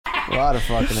A lot of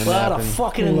fucking and A lot of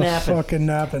napping. fucking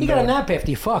napping. You got to nap after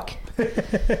you fuck.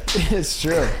 It's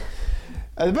true.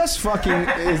 The best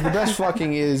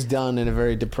fucking is done in a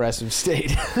very depressive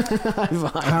state.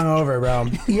 Hungover, bro.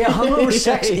 Yeah, hungover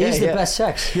sex is the best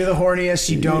sex. You're the horniest.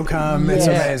 You don't come. It's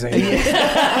amazing.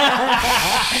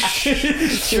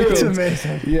 It's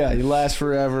amazing. Yeah, you last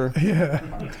forever.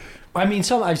 Yeah. I mean,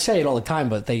 I say it all the time,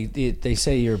 but they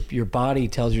say your body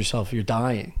tells yourself you're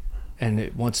dying, and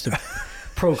it wants to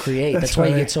procreate. That's why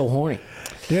you get so horny.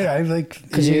 Dude, I like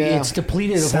because it's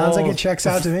depleted. Sounds like it checks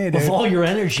out to me, dude. Of all your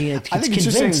energy, it's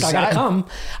convinced I gotta come.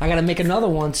 I gotta make another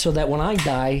one so that when I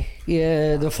die,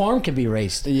 the farm can be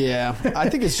raised. Yeah, I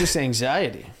think it's just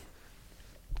anxiety.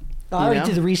 I already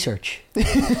did the research.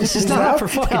 This is not up for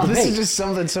fucking debate. This is just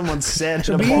something someone said.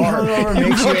 So being hungover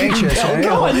makes you anxious.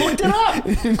 No, I looked it up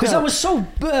because I was so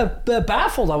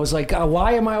baffled. I was like,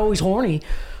 why am I always horny,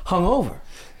 hungover?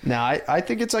 Now, I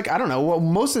think it's like, I don't know. Well,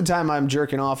 most of the time I'm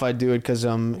jerking off, I do it because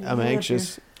I'm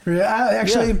anxious.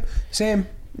 Actually, same.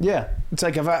 Yeah. It's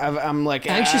like if I'm like,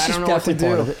 anxious I don't know what to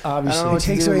do. Obviously. It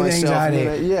takes away the anxiety.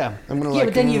 I'm going to like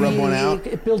but then rub one out.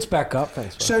 It builds back up.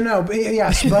 So no,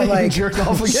 yes, but like jerk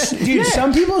off again. Dude,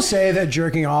 some people say that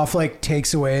jerking off like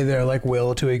takes away their like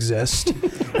will to exist.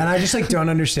 And I just like don't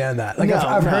understand that. Like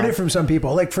I've heard it from some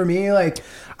people. Like for me, like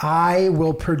I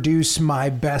will produce my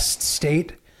best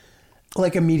state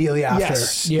like immediately after.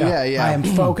 Yes. Yeah.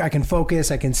 I can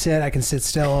focus, I can sit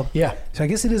still. Yeah. So I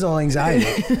guess it is all anxiety.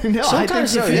 No,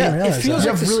 sometimes I think so, it feels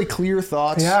you like have really clear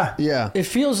thoughts. Yeah. Yeah. It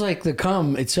feels like the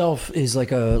cum itself is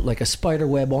like a spider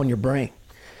web on your brain.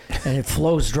 And it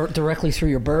flows directly through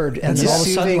your bird, and then all of a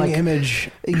sudden, like image.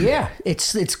 Yeah,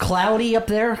 it's cloudy up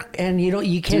there, and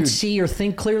you can't see or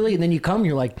think clearly, and then you come,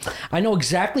 you're like, I know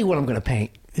exactly what I'm going to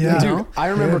paint. Yeah, dude, I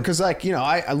remember because like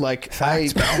I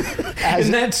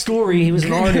in that story, he was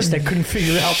an artist that couldn't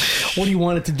figure out what he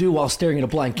wanted to do while staring at a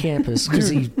blank canvas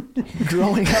because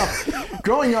growing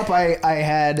up, I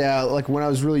had like when I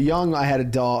was really young, I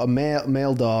had a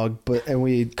male dog, and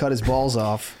we cut his balls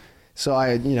off. So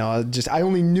I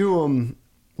only knew him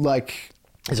like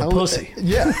as a pussy.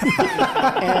 Yeah.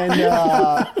 And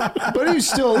but he was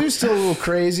still a little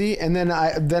crazy. And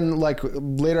then like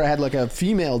later I had like a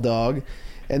female dog,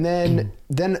 and then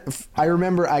I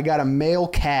remember I got a male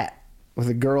cat with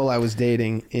a girl I was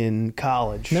dating in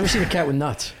college. Never seen a cat with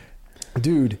nuts.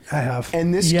 Dude, I have.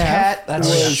 And this cat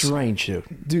was strange,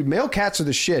 dude. Male cats are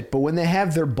the shit, but when they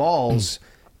have their balls,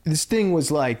 this thing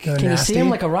was like... Can you see him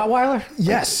like a Rottweiler?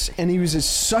 Yes, and he was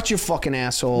such a fucking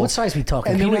asshole. What size we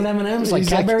talking? Peanut M&Ms? Like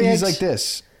Cadbury eggs? He's like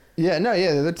this. Yeah, no,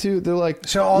 yeah, they're like...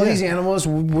 So all these animals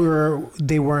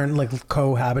weren't like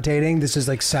cohabitating? This is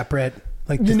like separate...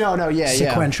 Like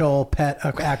sequential pet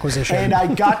acquisition. And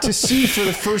I got to see for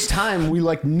the first time, we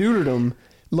like neutered them,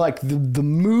 like the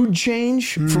mood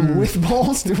change from with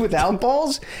balls to without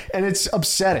balls, and it's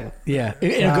upsetting. Yeah,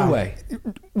 in a good way.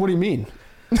 What do you mean?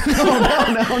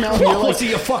 No. Well, was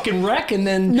he a fucking wreck? And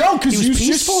then no, because you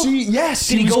peaceful? Just see. Yes,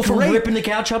 did he go from ripping the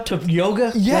couch up to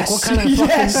yoga? Yes. Like what kind of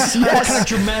fucking, what kind of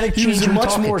dramatic change? He was a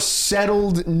much more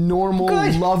settled, normal,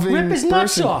 loving. Rip his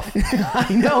nuts off. I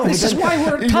know. This is why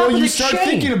we're top of the You start chain.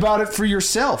 thinking about it for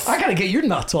yourself. I gotta get your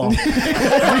nuts off.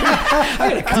 I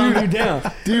gotta calm you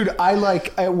down, dude.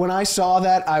 When I saw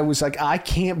that, I was like, I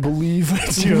can't believe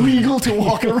it's illegal to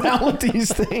walk around with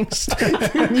these things.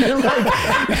 You're like,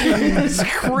 it's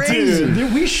crazy.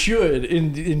 Dude, we should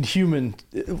in human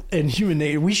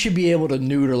nature, we should be able to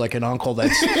neuter like an uncle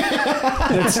that's too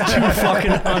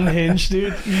fucking unhinged,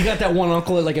 dude. You got that one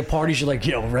uncle that like at parties you're like,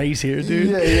 yo, Ray's here, dude.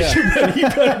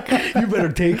 Yeah. You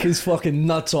better take his fucking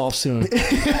nuts off soon.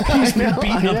 He's been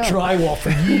beating up drywall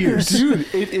for years, dude.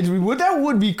 That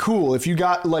would be cool if you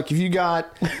got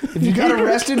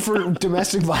arrested for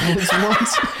domestic violence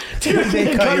once. Dude,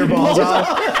 they cut your balls off.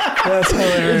 That's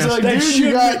hilarious. It's like, dude,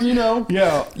 you got,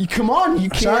 you come on, you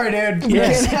can't. Sorry, dude. We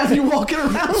can't have you walking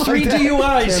around 3 like that.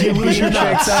 DUIs. You lose your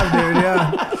nuts. Up, dude.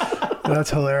 Yeah.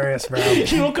 That's hilarious, bro. You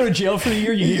don't go to jail for a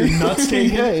year. You get your nuts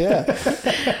taken.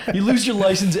 Yeah. You lose your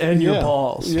license and your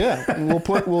balls. Yeah.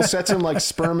 We'll set some like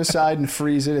sperm aside and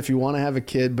freeze it if you want to have a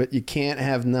kid, but you can't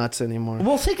have nuts anymore.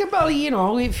 Well, think about it.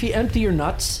 If you empty your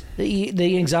nuts,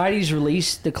 the anxiety's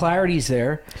released, the clarity's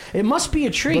there. It must be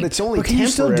a treat. But it's only can temporary.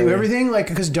 You still do everything? Like,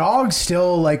 because dogs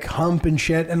still like hump and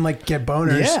shit and like get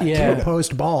boners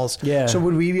post balls. Yeah. So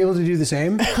would we be able to do the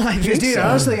same? I think dude, so.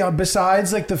 honestly,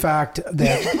 besides like the fact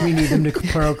that we need them to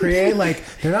procreate, like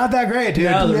they're not that great,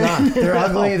 dude. No, they're not. They're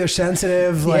ugly. They're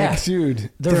sensitive. Like, dude,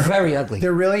 they're very ugly.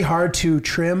 They're really hard to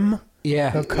trim.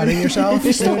 Yeah, of cutting yourself.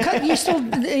 You still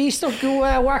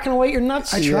go whacking away your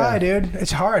nuts. I try, dude.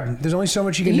 It's hard. There's only so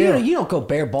much you can do. You don't go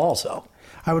bare balls though.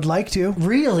 I would like to.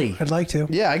 Really? I'd like to.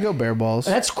 Yeah, I go bare balls.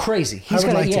 That's crazy. I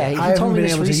would like to. He I haven't told me been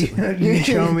this able recently. to. You can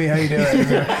show me how you do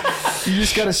it. You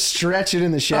just got to stretch it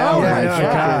in the shower. Oh, my Like,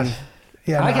 God. fucking-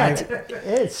 Yeah, I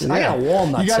no, got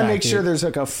walnuts. You got to make sure there's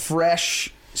like a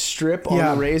fresh strip on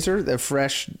Yeah. the razor, the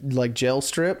fresh like gel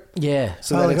strip. Yeah.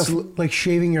 So oh, that like, it's like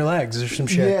shaving your legs or some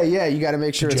shit. yeah. You got to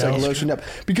make sure it's like Gel lotioned up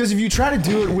because if you try to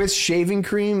do it with shaving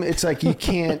cream, it's like you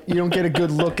don't get a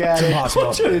good look at it.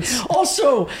 impossible. It's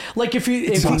Also, like if you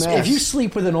a mess. if you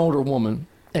sleep with an older woman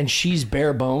and she's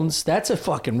bare bones, that's a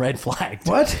fucking red flag. Dude.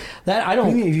 What? That I What do you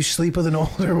don't mean if you sleep with an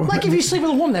older woman? like. If you sleep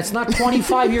with a woman that's not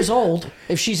 25 years old,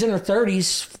 if she's in her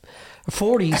 30s,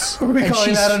 40s, Are we and calling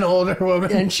she's that an older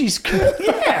woman? and she's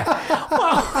yeah.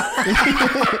 Well,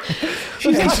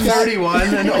 She's like 31,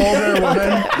 an older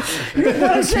woman.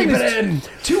 what I'm saying Keep it is in.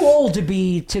 too old to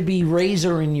be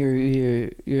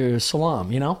razoring your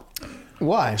salam. You know.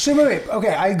 why? So wait.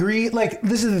 Okay, I agree. Like,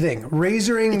 this is the thing.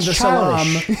 Razoring It's the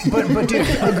childish. salam. But dude,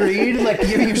 agreed? Like,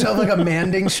 giving yourself like a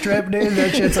manding strip, dude.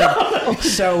 That shit's like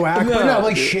so whack. But no,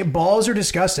 like, shit, balls are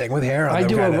disgusting with hair on I them.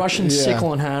 do a kinda. Russian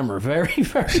sickle and hammer, very,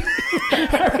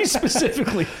 very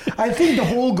specifically. I think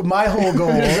my whole goal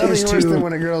There's is nothing worse than to...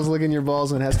 when a girl's licking your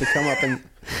balls and has to come up and.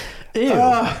 Ew.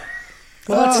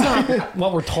 Well, that's not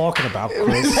what we're talking about,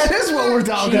 Chris. That is what we're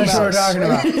talking That's what we're about. talking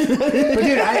about. But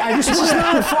dude, I just This is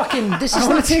not a fucking. This I is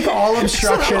want not. to take all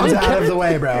obstructions out of the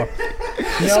way, bro.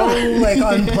 No, like,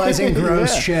 unpleasant,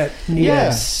 gross shit. needed.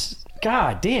 Yes.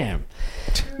 God damn.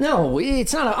 No,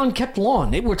 it's not an unkept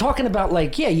lawn. We're talking about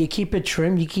like, yeah, you keep it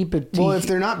trimmed, you keep it. Well, if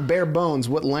they're not bare bones,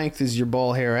 what length is your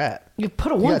ball hair at? you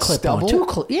put a one got clip stubble? on, two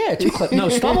clip. Yeah, two clip. No,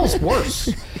 stubble's worse.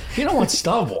 You don't want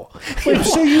stubble. So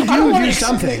you I don't do wanna do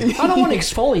something. I don't want to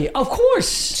exfoliate. Of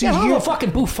course. I don't have a fucking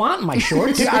bouffant in my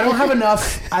shorts. Dude, I don't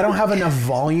have enough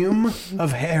volume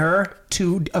of hair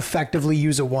to effectively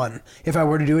use a one. If I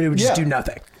were to do it, it would just Yeah. do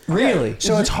nothing. Really?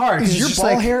 So it's hard. 'cause Is it's your just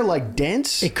ball like, hair like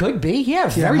dense? It could be. Yeah,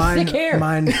 very mine, thick hair.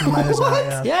 Mine is not.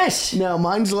 Yeah. Yes. No,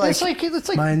 mine's like. It's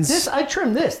like Mine's- this. I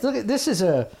trimmed this. Look at this is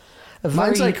a very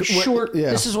Mine's like what- short. yeah.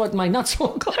 This is what my nuts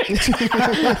look like.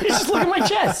 Just look at my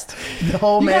chest. The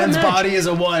whole You gotta man's imagine- body is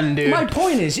a one, dude. My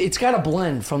point is, it's got to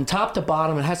blend from top to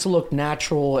bottom. It has to look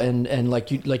natural and like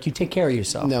you take care of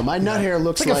yourself. No, my nut hair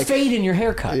looks It's like a fade in your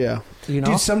haircut. Yeah. You know.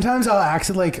 Dude, sometimes I'll act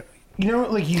like, you know,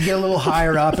 like you get a little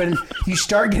higher up and you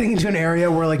start getting into an area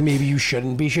where like maybe you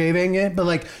shouldn't be shaving it, but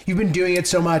like you've been doing it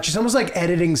so much. It's almost like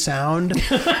editing sound.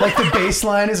 Like the bass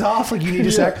line is off, like you need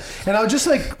a sec. And I'll just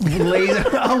like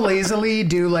I'll lazily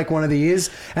do like one of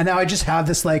these, and now I just have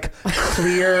this like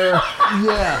clear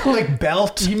like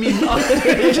belt. You mean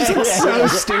It just looks so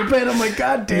stupid. I'm like,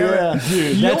 God damn it.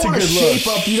 dude, You that's don't a want good to look. shape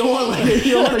up. You don't want to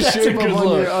That's a shape good up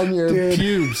look. on your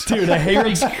pubes. Dude, a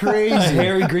hairy, crazy. a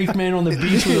hairy Greek man on the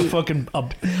beach with a fucking a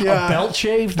belt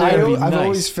shave. That'd be I've nice.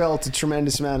 always felt a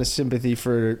tremendous amount of sympathy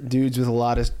for dudes with a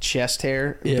lot of chest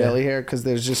hair, and Yeah. belly hair, because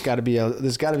there's just got to be a.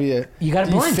 You got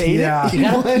to blend. fade it? Yeah. You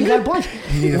got to blend.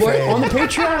 need a We're- fade. on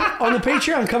the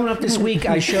Patreon coming up this week,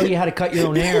 I show you how to cut your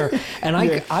own hair, and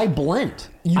I blend.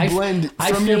 You I blend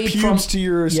from your fade pubes to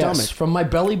your yes, stomach. from my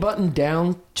belly button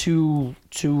down to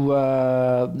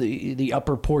the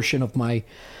upper portion of my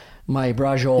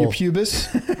brajol. Your pubis.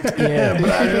 Yeah,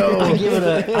 I give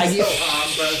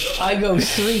it I go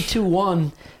 3, 2,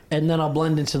 1, and then I'll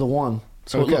blend into the one,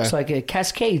 so Okay. it looks like it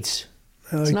cascades.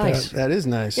 It's like nice. That is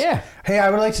nice. Yeah. Hey, I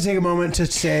would like to take a moment to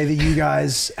say that you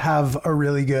guys have a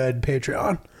really good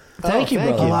Patreon. Thank you,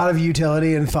 thank brother. A lot of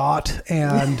utility and thought,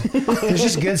 and there's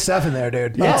just good stuff in there,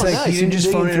 dude. Yeah, it's like nice. you didn't You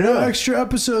just phone digging in through an it. extra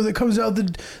episode that comes out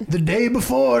the day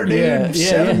before, dude. Yeah,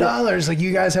 yeah, $7. Like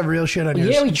you guys have real shit on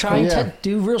yours. Yeah, we try and Yeah.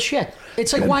 do real shit.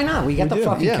 It's like, why not? We got the do,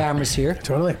 fucking yeah. cameras here.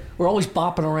 Totally. We're always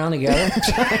bopping around together.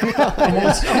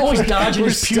 I'm always dodging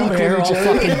his stuck pube with hair all each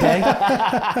other.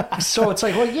 fucking day. So it's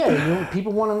like, well, yeah,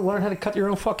 people want to learn how to cut your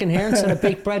own fucking hair instead of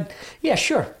baked bread. Yeah,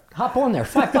 sure. Hop on there.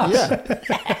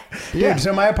 $5. Dude,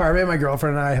 so my apartment, my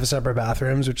girlfriend and I have separate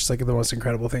bathrooms, which is like the most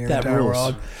incredible thing in That the entire rules.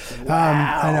 world.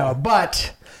 I know,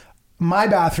 but my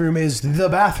bathroom is the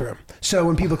bathroom. So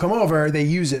when people come over, they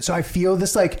use it. So I feel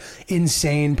this like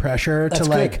insane pressure That's to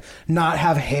good. like not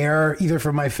have hair either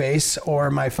from my face or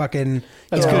my fucking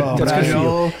That's good. That's good for you.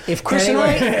 vaginal, If Chris and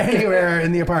I- anywhere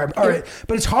in the apartment. All right,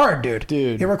 but it's hard, dude.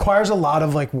 Dude. It requires a lot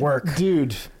of like work.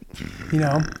 Dude. You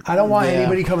know, I don't want Yeah.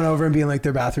 anybody coming over and being like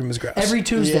their bathroom is gross. Every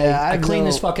Tuesday, Yeah, I I clean know.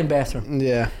 this fucking bathroom.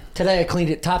 Yeah. Today I cleaned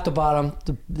it top to bottom,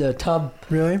 the tub,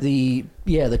 Really?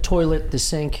 the toilet, the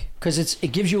sink, because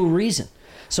it gives you a reason.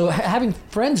 So having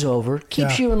friends over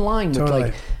keeps you in line with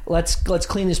like, let's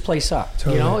clean this place up.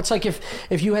 You know, it's like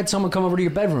if you had someone come over to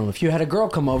your bedroom, if you had a girl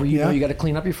come over, you know you got to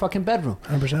clean up your fucking bedroom.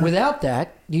 100%. Without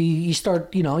that, you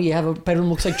start, you know, you have a bedroom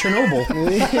looks like Chernobyl.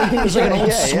 There's like an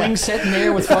old swing set in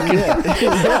there with fucking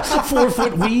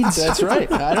 4-foot weeds. That's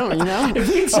right. I don't, you know. If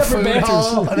we had separate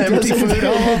bathrooms, An empty food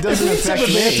hall doesn't affect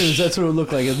me. bathrooms, that's what it would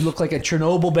look like. It would look like a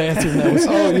Chernobyl bathroom that was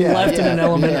left in an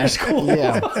elementary school.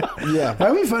 Yeah.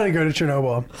 That would be fun to go to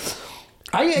Chernobyl.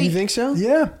 You think so?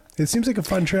 Yeah. It seems like a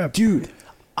fun trip. Dude,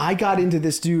 I got into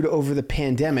this dude over the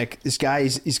pandemic. This guy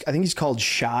is I think he's called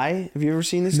Shy. Have you ever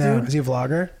seen this dude? Is he a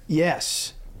vlogger?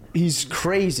 Yes. He's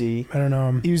crazy. I don't know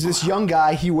him. He was this young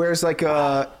guy. He wears like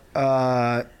a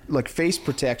like face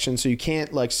protection, so you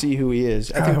can't like see who he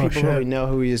is. I think people probably know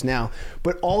who he is now.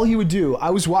 But all he would do, I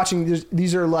was watching.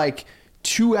 These are like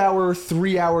 2-hour,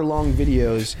 3-hour long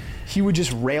videos. He would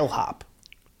just rail hop.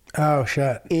 Oh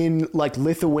shit! In like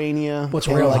Lithuania, what's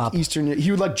or rail like hop? Eastern,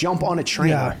 he would like jump on a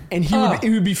train, and he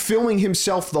would be filming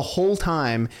himself the whole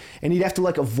time, and he'd have to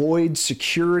like avoid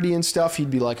security and stuff. He'd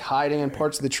be like hiding in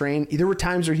parts of the train. There were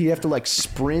times where he'd have to like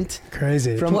sprint.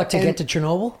 Crazy. From what, to get to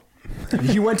Chernobyl?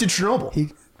 He went to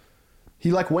Chernobyl.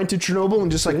 He like went to Chernobyl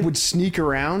and just like would sneak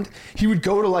around. He would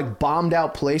go to like bombed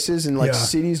out places and like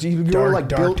cities. He would go to like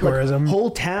built tourism. Like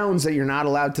whole towns that you're not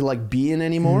allowed to like be in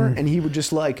anymore. And he would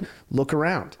just like look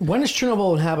around. When is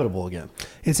Chernobyl inhabitable again?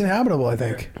 It's inhabitable, I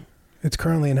think. It's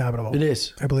currently inhabitable. It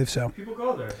is. I believe so. People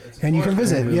go there. And you can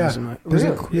visit. Yeah.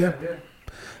 Really?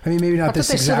 I mean, maybe not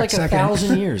this exact second. second. Like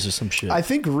 1,000 years or some shit. I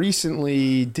think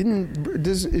recently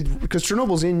because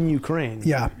Chernobyl's in Ukraine.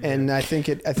 Yeah. And I think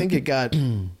it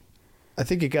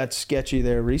got sketchy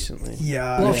there recently.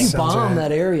 Yeah. Well, if you bomb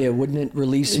that area, wouldn't it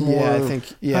release more? Yeah, I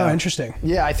think. Yeah. Oh, interesting.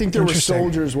 Yeah, I think there were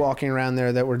soldiers walking around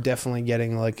there that were definitely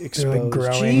getting like exposed. Like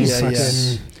growing.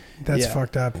 Jesus. That's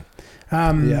fucked up.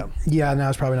 Yeah, now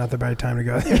it's probably not the right time to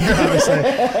go there, obviously.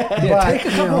 Take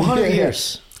a couple hundred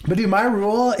years. But dude, my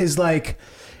rule is like,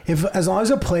 as long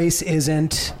as a place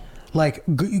isn't like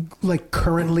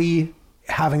currently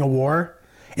having a war.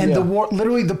 And the war,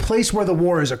 literally the place where the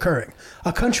war is occurring,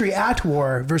 a country at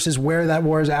war versus where that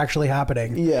war is actually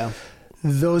happening. Yeah.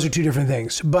 Those are two different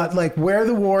things. But like where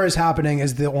the war is happening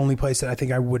is the only place that I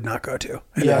think I would not go to.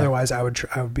 And otherwise I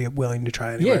would be willing to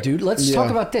try anywhere. Yeah, dude. Let's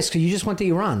talk about this. Because you just went to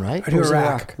Iran, right? I do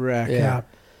Iraq. Yeah.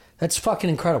 That's fucking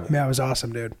incredible. Yeah, it was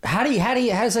awesome, dude. How does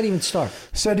that even start?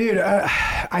 So, dude,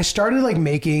 I started like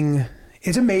making.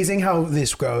 It's amazing how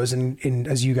this goes, and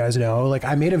as you guys know, like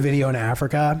I made a video in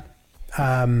Africa,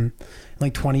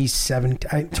 like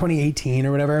 2018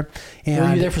 or whatever. And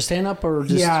were you there for stand up or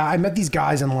just? Yeah, I met these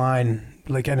guys in line.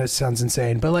 Like, and it sounds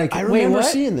insane, but like I remember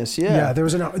seeing this. Yeah, there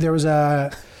was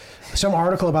some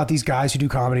article about these guys who do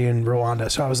comedy in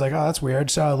Rwanda. So I was like, oh, that's weird.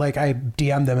 So like I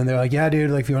DM'd them and they're like, yeah, dude,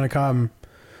 like if you want to come.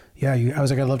 Yeah, I was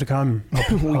like, I'd love to come.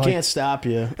 We can't stop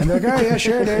you. And they're like, oh yeah,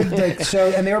 sure, dude. Like,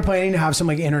 and they were planning to have some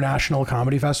like international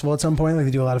comedy festival at some point. Like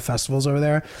they do a lot of festivals over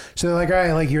there. So they're like, all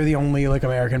right, like you're the only like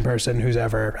American person who's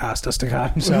ever asked us to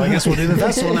come. So I guess we'll do the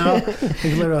festival now. Like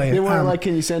literally. They weren't like,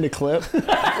 can you send a clip? No,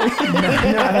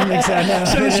 I don't think so. No.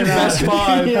 Send us your best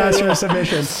five. Pass your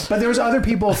submission. But there was other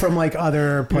people from like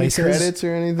other places. Any credits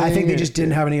or anything? I think they just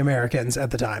didn't have any Americans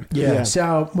at the time. Yeah.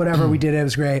 So whatever we did, it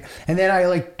was great. And then I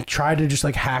like tried to just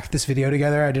like hack this video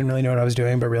together. I didn't really know what I was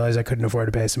doing, but realized I couldn't afford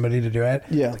to pay somebody to do it.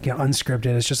 Yeah. Like, unscripted.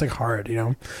 It's just like hard,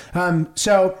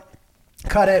 So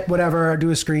cut it, whatever,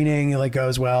 do a screening, it like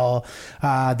goes well.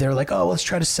 They're like, oh, let's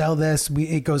try to sell this.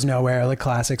 It goes nowhere, like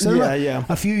classics. So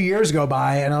a few years go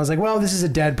by and I was like, well, this is a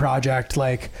dead project.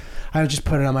 Like I just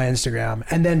put it on my Instagram.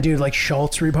 And then dude, like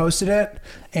Schultz reposted it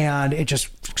and it just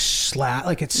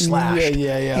slashed.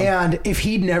 Yeah. And if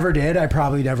he never did, I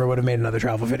probably never would have made another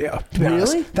travel video. To be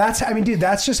really? Honest. Dude,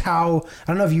 that's just how, I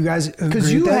don't know if you guys agree with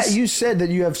this. Because you said that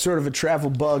you have sort of a travel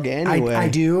bug anyway. I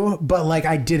do, but like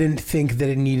I didn't think that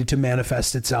it needed to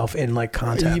manifest itself in like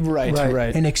content.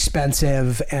 Right. And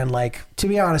expensive and like, to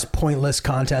be honest, pointless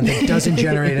content that doesn't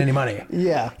generate any money.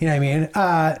 Yeah. You know what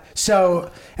I mean?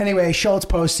 So anyway, Schultz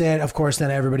posted, of course,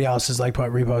 then everybody else is like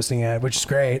reposting it, which is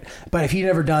great. But if he'd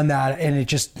never done that and it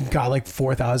just got like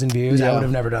 4,000 views, I would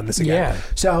have never done this again. Yeah.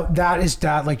 So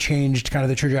that like changed kind of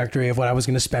the trajectory of what I was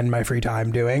going to spend my free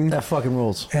time doing. That fucking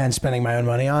rules. And spending my own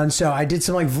money on. So I did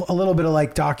some like a little bit of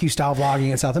like docu-style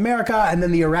vlogging in South America. And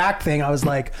then the Iraq thing, I was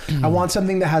like, I want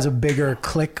something that has a bigger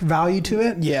click value to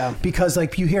it. Yeah. Because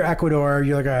like you hear Ecuador,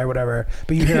 you're like, all right, whatever.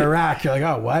 But you hear Iraq, you're like,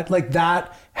 oh, what? Like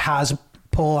that has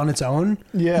pull on its own.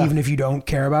 Yeah. Even if you don't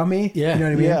care about me. Yeah. You know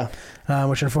what I mean? Yeah.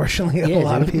 Which unfortunately a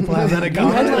lot of people have that in You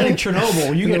common. headlining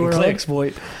Chernobyl. You getting world. clicks,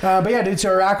 boy. But yeah, dude,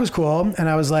 so Iraq was cool. And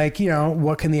I was like,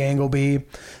 what can the angle be?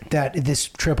 That this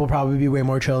trip will probably be way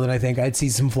more chill than I think. I'd see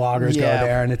some vloggers go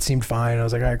there and it seemed fine. I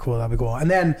was like, all right, cool, that'll be cool. And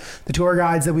then the tour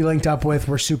guides that we linked up with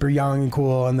were super young and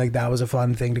cool. And like, that was a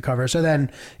fun thing to cover. So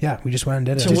then, yeah, we just went and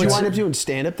did it. So did you wind up doing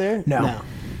stand up there? No.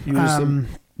 You were just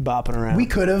bopping around. We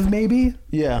could have maybe.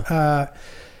 Yeah.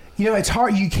 It's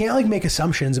hard. You can't like make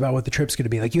assumptions about what the trip's going to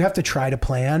be. Like you have to try to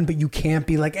plan, but you can't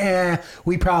be like,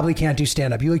 we probably can't do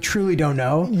stand up. You like truly don't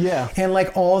know. Yeah. And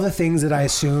like all the things that I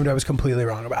assumed I was completely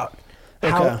wrong about.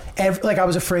 Okay. Like I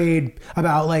was afraid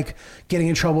about like getting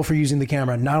in trouble for using the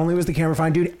camera. Not only was the camera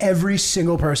fine, dude, every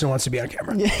single person wants to be on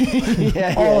camera.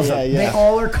 All of them. They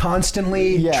all are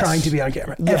constantly trying to be on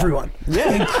camera. Yeah. Everyone.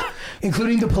 Yeah.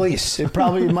 Including the police. It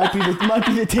probably might be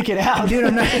the ticket out. Dude,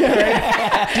 I'm not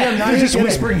You're even just kidding.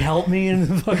 whispering, "Help me!"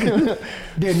 and fucking.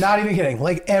 Dude, not even kidding.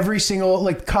 Like every single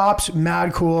like cops,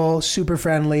 mad cool, super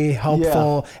friendly,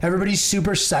 helpful. Yeah. Everybody's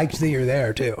super psyched that you're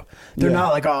there too. They're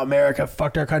not like, "Oh, America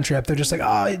fucked our country up." They're just like,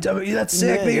 "Oh, that's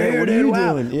sick that you're here, what are dude. you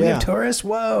Wow, doing?" we have tourists.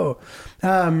 Whoa."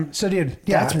 So, dude,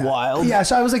 that's wild. Yeah,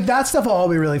 so I was like, that stuff will all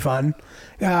be really fun.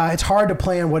 It's hard to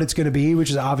plan what it's going to be,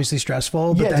 which is obviously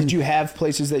stressful. But then, did you have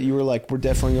places that you were like, we're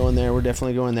definitely going there, or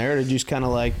did you just kind of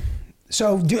like...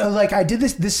 So, like, I did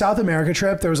this South America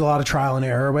trip. There was a lot of trial and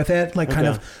error with it. Like, kind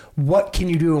of what can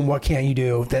you do and what can't you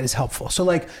do that is helpful. So,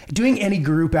 like, doing any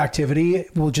group activity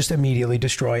will just immediately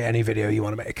destroy any video you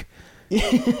want to make.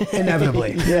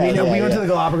 Inevitably. We went to the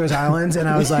Galapagos Islands and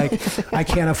I was like, I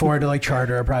can't afford to like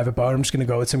charter a private boat. I'm just going to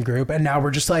go with some group. And now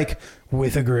we're just like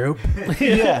with a group.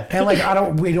 And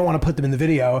like, we don't want to put them in the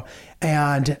video.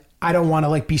 And I don't want to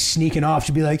like be sneaking off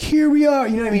to be like, here we are,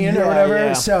 you know what I mean? Or whatever.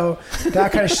 Yeah. So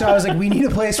that kind of, so I was like, we need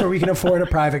a place where we can afford a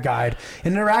private guide.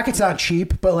 And in Iraq, it's not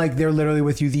cheap, but like they're literally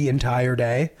with you the entire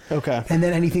day. Okay. And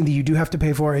then anything that you do have to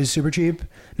pay for is super cheap.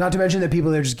 Not to mention that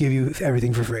people there just give you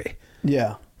everything for free.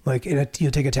 Yeah. Like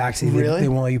you'll take a taxi, really? They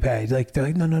won't let you pay. Like they're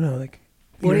like, no. Like,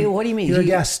 what do you mean? You're a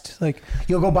guest. Like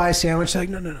you'll go buy a sandwich. They're like,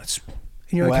 no. And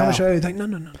you're like, how much are you? Like, no.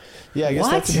 Yeah, I guess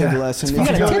that's a big lesson. You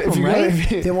gotta tip them,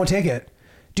 right? They won't take it.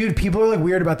 Dude, people are like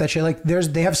weird about that shit. Like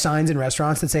they have signs in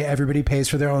restaurants that say everybody pays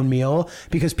for their own meal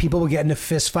because people will get into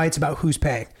fist fights about who's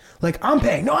paying. Like, I'm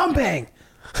paying. No, I'm paying.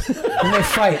 And they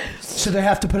fight. So they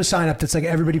have to put a sign up that's like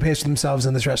everybody pays for themselves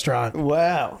in this restaurant.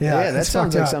 Wow. Yeah, that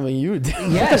sounds like something you would do.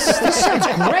 Yes, this sounds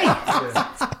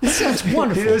great. This sounds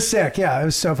wonderful. Dude, it was sick. Yeah, it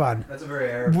was so fun. That's a very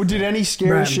Arab. Well, did any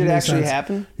scary shit actually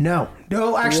happen? No,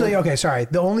 actually, okay, sorry.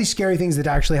 The only scary things that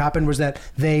actually happened was that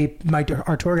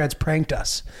our tour guides pranked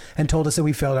us and told us that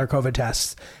we failed our COVID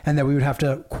tests and that we would have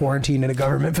to quarantine in a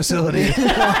government facility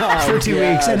for 2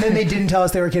 weeks. And then they didn't tell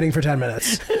us they were kidding for 10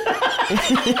 minutes.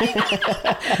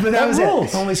 But that was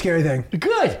it. Only scary thing.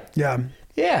 Good. Yeah.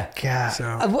 Yeah. God.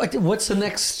 So, what's the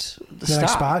next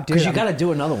next spot? Dude, Because you got to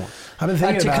do another one. I've been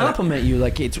thinking to about compliment you.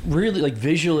 Like it's really like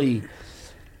visually,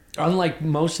 unlike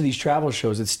most of these travel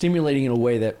shows, it's stimulating in a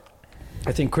way that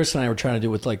I think Chris and I were trying to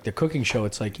do with like the cooking show.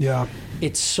 It's like,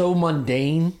 it's so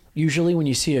mundane. Usually when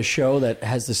you see a show that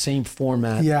has the same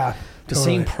format, the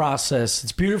same process,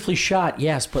 it's beautifully shot,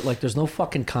 yes, but like there's no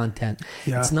fucking content.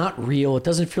 It's not real. It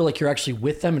doesn't feel like you're actually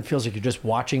with them. It feels like you're just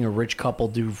watching a rich couple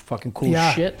do fucking cool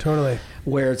shit. Totally.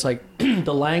 Where it's like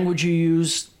the language you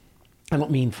use, I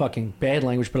don't mean fucking bad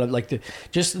language, but like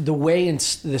the way and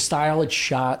the style it's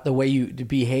shot, the way you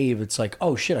behave, it's like,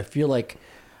 oh shit, I feel like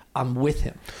I'm with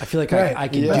him. I feel like I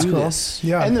can do this.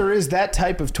 Yeah. And there is that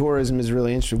type of tourism is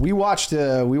really interesting. We watched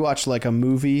like a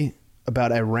movie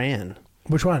about Iran.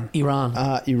 Which one? Iran.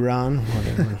 Iran.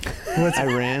 Whatever. What's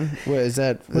Iran? What is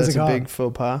that? That's a big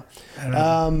faux pas. I don't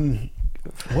know.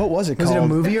 What was it called? Was it a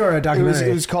movie or a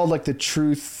documentary? It was called like The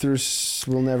Truth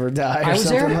Will Never Die or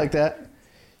something like that.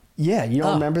 Yeah, you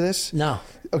don't remember this? No.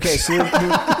 Okay, so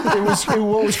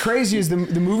what was crazy is the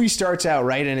movie starts out,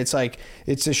 right, and it's like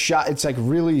it's a shot, it's like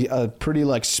really a pretty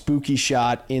like spooky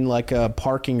shot in like a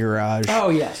parking garage. Oh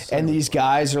yes. And these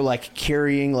guys are like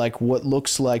carrying like what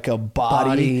looks like a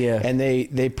body and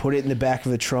they put it in the back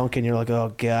of the trunk, and you're like,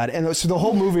 oh god. And so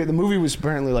the movie was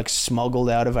apparently like smuggled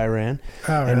out of Iran.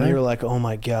 Oh, really? And you're like, oh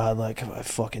my god, like I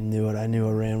fucking knew it. I knew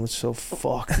Iran was so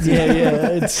fucked. Yeah,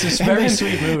 it's just very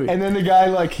sweet movie. And then the guy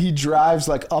like he drives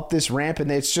like up this ramp,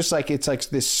 and it's like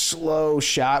this slow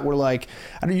shot where like,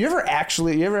 I mean, you ever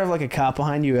have like a cop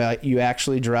behind you, you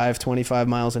actually drive 25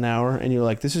 miles an hour and you're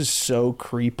like, this is so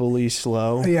creepily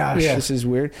slow. Yeah. This is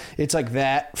weird. It's like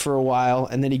that for a while,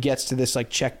 and then he gets to this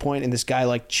like checkpoint, and this guy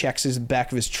like checks his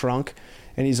back of his trunk,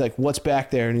 and he's like, what's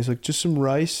back there? And he's like, just some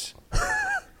rice.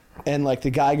 And like the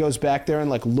guy goes back there and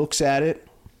like looks at it,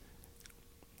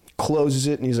 closes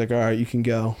it, and he's like, all right, you can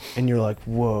go. And you're like,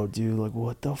 whoa, dude, like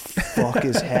what the fuck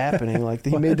is happening? Like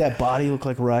he made that body look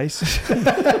like rice.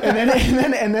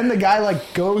 and then the guy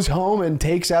like goes home and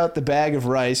takes out the bag of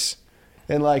rice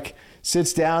and like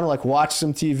sits down and like watches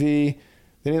some TV.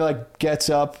 Then he like gets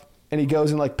up and he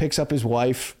goes and like picks up his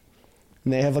wife.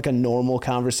 And they have like a normal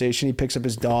conversation. He picks up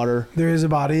his daughter. There is a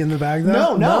body in the bag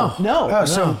though? No. Oh,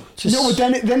 so But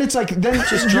then it's like then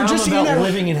Just you're drama just about in that,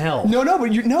 living in hell.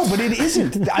 but it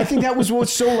isn't. I think that was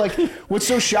what's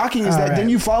so shocking is that right. then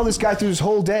you follow this guy through his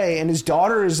whole day, and his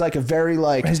daughter is like a very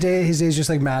like his day's just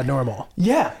like mad normal.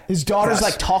 yeah. His daughter's Yes.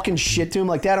 like talking shit to him,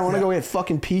 like, Dad, I want to go get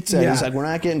fucking pizza. And Yeah. he's like, we're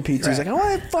not getting pizza. He's Right. like, I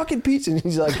want to get fucking pizza. And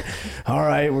he's like, all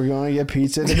right, we're going to get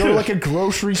pizza. They go to like a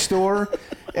grocery store.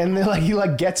 And then like he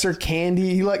like gets her candy.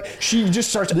 She just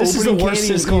starts This is the opening worst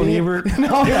candy. Siskel and Ebert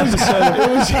episode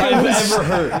I've ever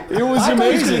heard. It was I thought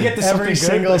he was amazing. going to get to Every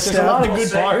something good. single Like, there's a lot of good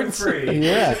Set parts. free.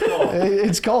 Yeah,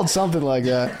 it's called something like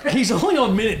that. He's only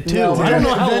on minute 2. No, I don't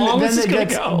know how long this is they going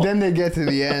to get, go. Then they get to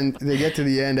the end. They get to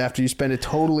the end after you spend a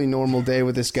totally normal day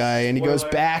with this guy, and he goes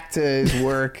back to his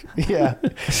work. Yeah,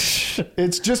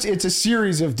 it's a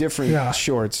series of different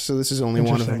shorts. So this is only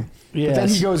one of them. But then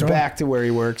he goes back to where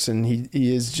he works, and he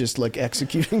is just like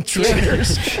executing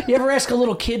traitors. You ever ask a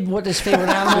little kid what his favorite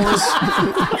animal is?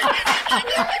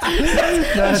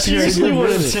 That's seriously what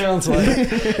it sounds like.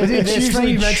 There's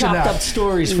usually you three mention chopped that. up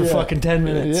stories for fucking 10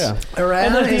 minutes. Yeah. Iran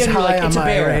And then at the is end, you're high like, on it's a my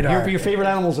bear. radar. Your favorite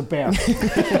animal is a bear.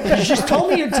 You just tell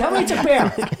me it's a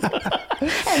bear.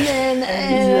 And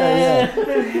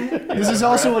then, This is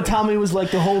also what Tommy was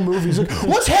like the whole movie. He's like,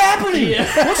 what's happening?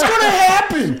 What's gonna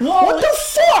happen? What the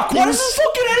fuck? Why doesn't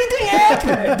fucking anything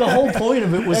happen? the whole point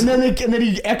of it was... And then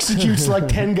he executes like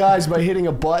 10 guys by hitting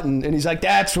a button, and he's like,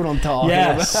 that's what I'm talking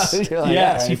Yes. about. You're like,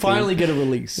 Yes. all right, You dude. finally get a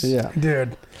release. Yeah.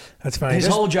 Dude, that's funny. His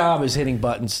whole job is hitting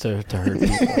buttons to hurt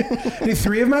people. Dude,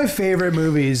 3 of my favorite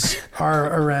movies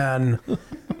are Iran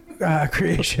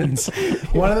creations.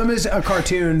 One of them is a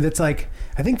cartoon that's like,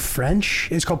 I think French.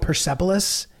 It's called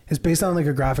Persepolis. It's based on like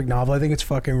a graphic novel. I think it's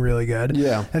fucking really good.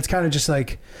 Yeah. It's kind of just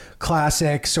like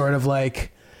classic sort of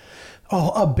like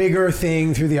a bigger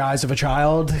thing through the eyes of a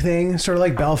child thing. Sort of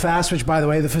like Belfast, which by the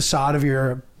way, the facade of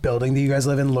your building that you guys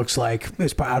live in looks like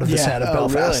it's out of the set of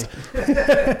Belfast. Really?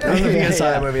 I don't know if you guys saw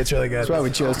Yeah. that movie. It's really good. That's why we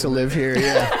chose to live here.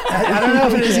 Yeah. I don't know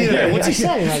if it is either. What's he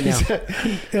saying right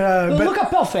now? But Look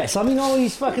up Belfast. I mean, all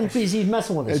he's fucking he's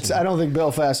messing with us. I don't think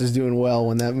Belfast is doing well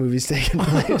when that movie's taking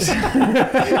place.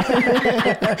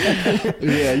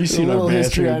 Yeah, you The see little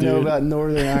history I know about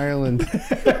Northern Ireland.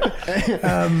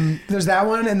 there's that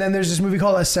one, and then there's this movie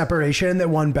called A Separation that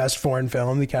won Best Foreign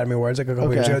Film, the Academy Awards, like a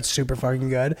couple years ago. It's super fucking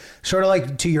good. Sort of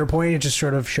like, to your point, it just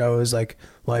sort of shows like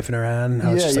life in Iran,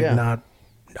 how it's just like not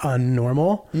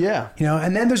unnormal. Yeah. You know,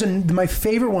 and then there's my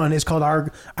favorite one is called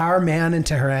Our Man in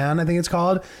Tehran, I think it's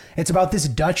called. It's about this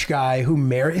Dutch guy who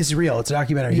it's real. It's a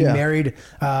documentary. He married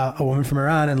a woman from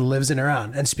Iran and lives in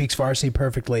Iran and speaks Farsi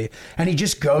perfectly. And he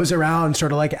just goes around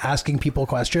sort of like asking people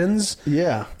questions.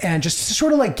 Yeah. And just to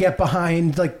sort of like get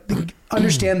behind, like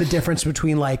understand the difference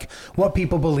between like what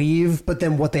people believe, but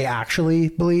then what they actually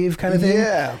believe kind of thing.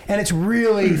 Yeah. And it's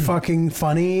really fucking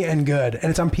funny and good. And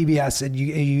it's on PBS.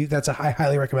 And I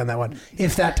highly recommend that one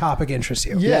if that topic interests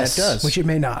you. Yes, it does. Which it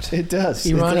may not. It does.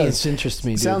 Iranians interest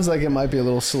me, dude. Sounds like it might be a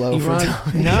little slow for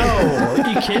Tommy. No. Are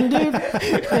you kidding, dude?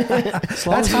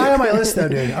 That's high on my list though,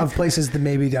 dude, of places that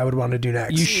maybe I would want to do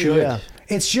next. You should. Yeah.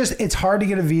 It's hard to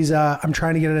get a visa. I'm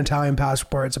trying to get an Italian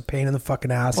passport. It's a pain in the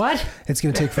fucking ass. What? It's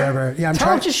going to take forever. Yeah, I'm Tell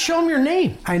trying. him, just show him your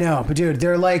name. I know, but dude,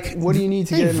 they're like, What do you need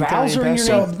to Hey, get an vowels Italian are in your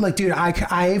passport? so like, dude,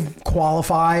 I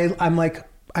qualify. I'm like,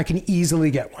 I can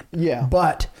easily get one. Yeah.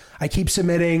 But I keep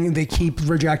submitting. They keep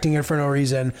rejecting it for no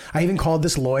reason. I even called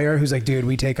this lawyer who's like, dude,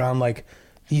 we take on like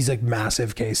these like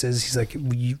massive cases. He's like,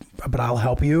 but I'll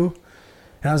help you.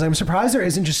 And I was like, I'm surprised there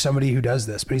isn't just somebody who does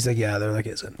this. But he's like, yeah, there like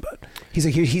isn't. But he's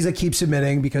like, keep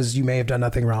submitting because you may have done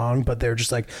nothing wrong, but they're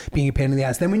just like being a pain in the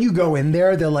ass. Then when you go in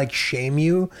there, they'll like shame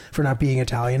you for not being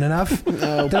Italian enough.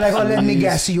 They're like, oh, let me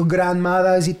guess, your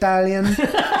grandmother is Italian.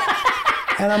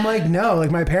 And I'm like, no, like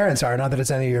my parents are, not that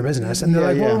it's any of your business. And they're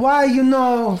like, well, why, you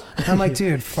know? I'm like,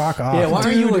 dude, fuck off. Yeah, why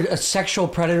are you a sexual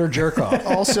predator jerk off?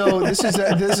 Also, this is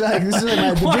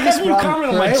the Why biggest have you problem. commented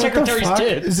on my right? What the secretary's fuck?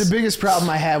 This is tits? the biggest problem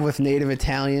I have with native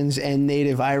Italians and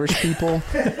native Irish people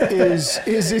is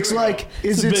it's like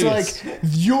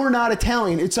you're not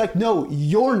Italian. It's like, no,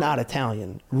 you're not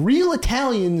Italian. Real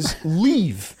Italians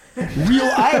leave. Real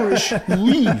Irish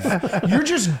leave. You're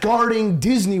just guarding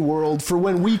Disney World for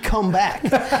when we come back.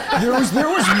 There was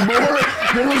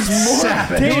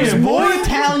more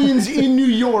Italians in New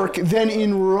York than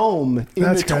in Rome in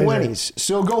That's the crazy. 20s.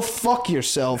 So go fuck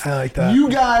yourself. I like that. You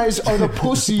guys are the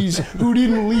pussies who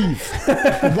didn't leave.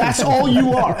 That's all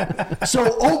you are.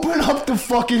 So open up the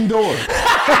fucking door. You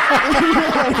know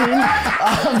what I mean?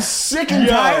 I'm sick and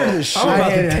tired of this shit. I'm about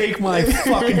to take my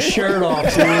fucking shirt off,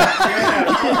 dude.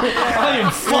 I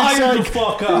am fired the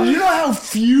fuck up. You know how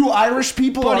few Irish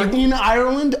people are in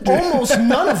Ireland? Almost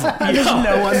none of them. There's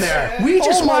no one there. We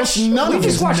just Almost watched. none We of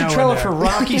just them. watched No a one trailer there. for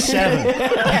Rocky 7.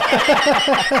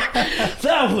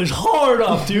 That was hard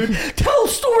up, dude. Tell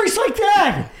stories like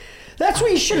that. That's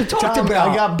what you should have talked Tom, about.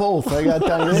 I got both. I got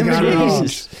dynamic got it all.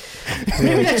 Jesus.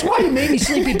 Maybe that's why you made me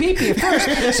sleepy beepy at first.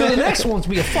 So the next one's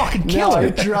be a fucking No, killer.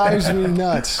 it drives me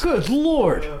nuts. Good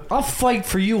Lord. I'll fight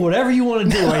for you, whatever you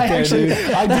want to do right there, Actually, dude.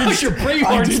 I That did- was your I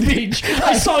Braveheart did- speech.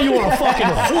 I saw you on a fucking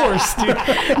horse, dude.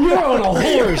 You're on a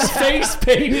horse, face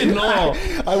painted and all.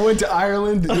 I went to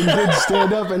Ireland and did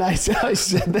stand up, and I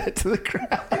said that to the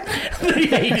crowd. They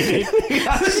hated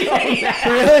it.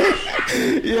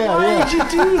 Yeah, Why yeah. did you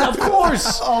do that? Of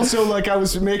course. Also, like I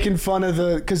was making fun of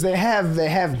because they have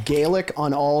Gaelic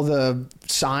on all the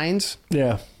signs.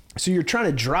 Yeah. So you're trying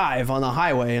to drive on the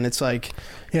highway, and it's like,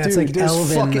 Yeah, dude, it's like there's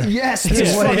Elven. fucking yes, It's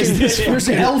there's what fucking is this? there's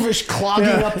Elvish clogging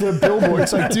up the billboard.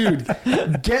 It's like, dude,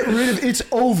 get rid of it's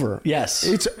over. Yes.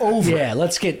 It's over. Yeah,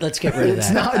 let's get rid of It's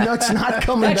that. not. No, it's not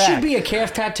coming That back. should be a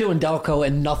calf tattoo and Delco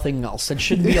and nothing else. It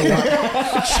shouldn't be a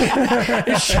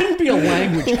it shouldn't be a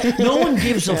language. No one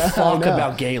gives a fuck know.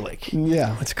 about Gaelic.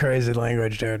 Yeah. It's crazy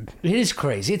language, dude. It is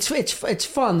crazy. It's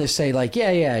fun to say like,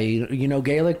 yeah, you know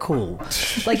Gaelic, cool.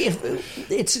 Like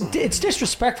if it's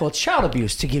disrespectful. It's child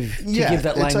abuse to give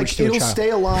that language it's like to a it'll child. stay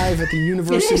alive at the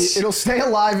university. is. It'll stay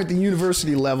alive at the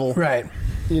university level. Right.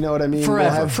 You know what I mean? Forever,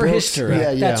 We'll have for books. history.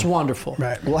 Yeah, yeah. That's wonderful.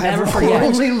 Right. We'll have Never forget.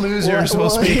 Only losers will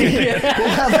speak it.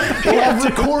 We'll have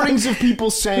recordings of people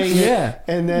saying Yeah. it,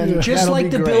 and then Just that'll like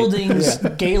be the great. buildings, Yeah.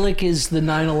 Gaelic is the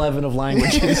 9/11 of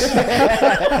languages.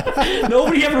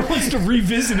 Nobody ever wants to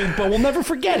revisit it, but we'll never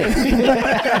forget it.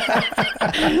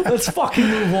 Let's fucking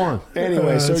move on.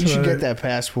 Anyway, so That's you should right. get that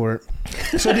passport.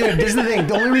 So, dude, this is the thing.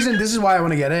 The only reason, this is why I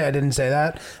want to get it. I didn't say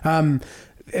that.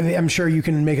 I'm sure you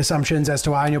can make assumptions as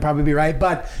to why, and you'll probably be right.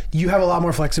 But you have a lot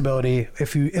more flexibility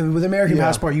with American Yeah.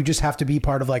 Passport. You just have to be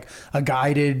part of like a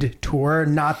guided tour.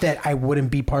 Not that I wouldn't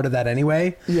be part of that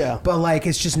anyway. Yeah. But like,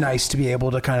 it's just nice to be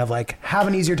able to kind of like have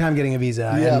an easier time getting a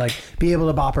visa Yeah. and like be able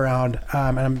to bop around.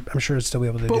 And I'm sure it's still be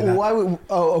able to do But that why would?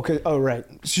 Oh, okay. Oh, right.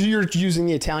 So you're using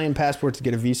the Italian passport to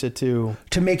get a visa too.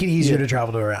 to make it easier to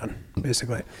travel around,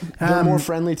 basically. They're more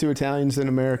friendly to Italians than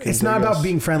Americans. It's not I about guess.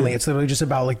 being friendly. It's literally just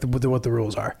about like what the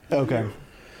rules are. Okay.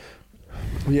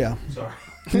 Yeah.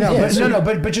 No, Yeah, but so-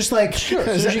 but just like Sure.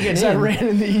 As soon as you get Is that in, ran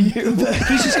in the EU?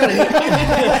 he's just gonna.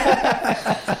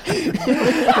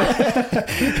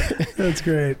 That's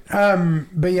great.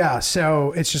 But yeah,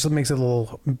 so it's just makes it a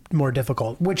little more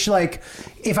difficult. Which like,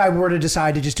 if I were to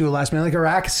decide to just do a last minute, like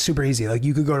Iraq, is super easy. Like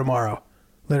you could go tomorrow,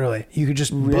 literally. You could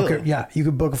just book Really? it. Yeah, you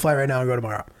could book a flight right now and go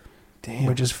tomorrow. Damn.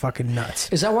 Which is fucking nuts.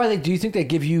 Is that why do you think they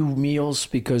give you meals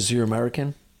because you're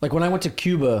American? Like when I went to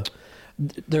Cuba,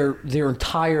 their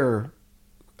entire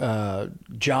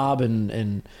job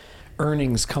and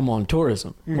earnings come on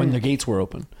tourism when the gates were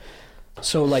open.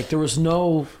 So like there's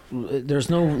no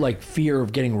like fear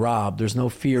of getting robbed. There's no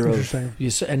fear of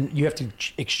and you have to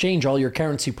exchange all your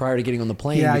currency prior to getting on the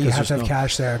plane. Yeah, you because have to there's have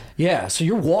cash there. Yeah, so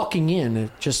you're walking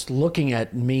in just looking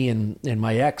at me and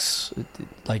my ex,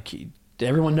 like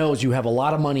everyone knows you have a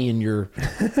lot of money in your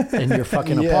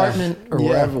fucking Yeah. apartment or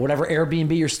Yeah. whatever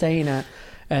Airbnb you're staying at,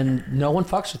 and no one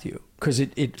fucks with you because it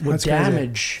would That's crazy.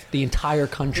 damage the entire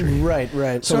country. Right.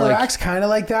 Right. So like- Iraq's kind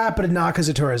of like that, but not because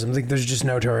of tourism. Like there's just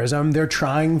no tourism. They're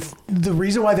trying. The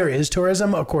reason why there is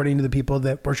tourism, according to the people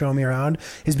that were showing me around,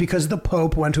 is because the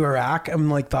Pope went to Iraq and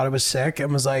like thought it was sick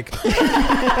and was like,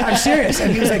 "I'm serious."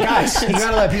 And he was like, "Guys, you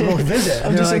gotta let people visit." I'm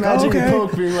And just they're like, imagining "Okay." the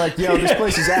Pope being like, "Yo, this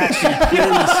place is actually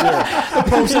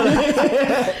pretty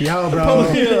sick." Yo, bro.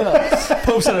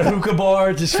 Post at a hookah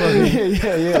bar, just fucking.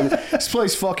 Yeah. This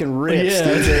place fucking rips.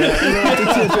 Yeah. Dude. You don't have to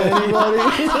tip anybody.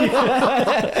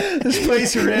 This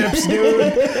place rips,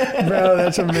 dude. Bro,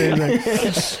 that's amazing.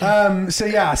 So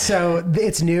yeah, so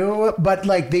it's new, but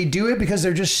like they do it because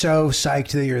they're just so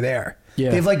psyched that you're there.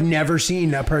 Yeah. They've like never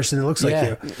seen a person that looks like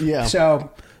Yeah. you. Yeah.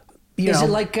 So, you Is know,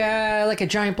 it like a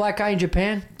giant black guy in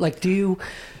Japan? Like do you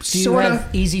Sorta. have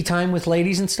easy time with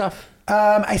ladies and stuff?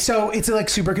 So it's like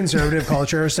super conservative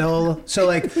culture still. So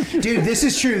like, dude, this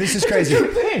is true. This is crazy.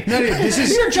 No, dude, this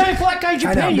is. You're a giant black guy in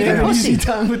Japan. You got easy pussy.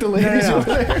 time with the ladies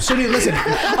over there. So dude, listen.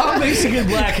 I'm Mexican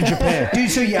black in Japan. Dude,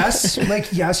 so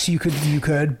yes, you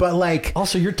could, but like,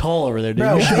 Also, you're tall over there, dude.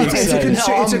 bro, You should be excited.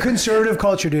 it's a conservative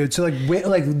culture, dude. So like,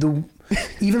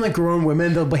 even like grown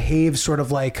women, they'll behave sort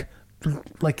of like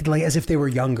as if they were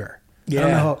younger. I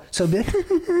don't know how, so like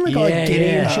all like giddy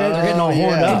and shit. They're getting all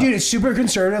horned up. And dude, it's super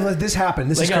conservative. Like, this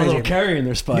happened. This They is got crazy. a little carry in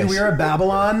their spice. Dude, we were at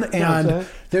Babylon, and Okay.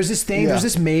 there's this thing. Yeah. There's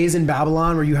this maze in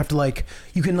Babylon where you have to like,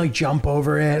 you can like jump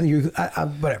over it, and you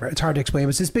whatever. It's hard to explain, but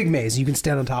it's this big maze. You can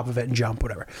stand on top of it and jump,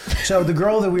 whatever. So the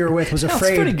girl that we were with was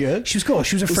afraid. pretty good. She was cool.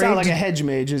 She was It's afraid. not like to- a hedge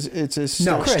mage. It's a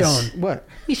No, stone. What?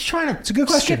 He's trying to. It's a good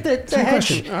question. Skip It's a the good hedge.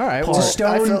 question. All right. It's Well, a I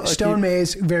stone felt like stone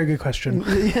maze. Very good question.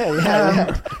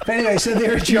 Yeah. But anyway, so they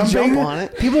were jumping. jump on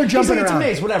it. People are He's jumping like, it's a around.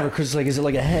 maze, whatever. Because like, is it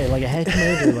like a hedge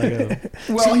maze or like a?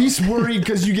 Well, he's worried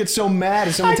because you get so mad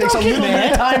if someone I takes a don't get little bit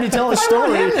mad. of time to tell a I want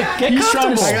story. him to get He's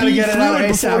trying to comfortable. I gotta speed get it through out it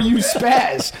before ASAP. you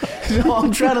spaz. So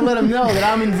I'm trying to let him know that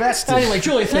I'm invested. Anyway,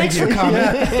 Julie, thanks for coming.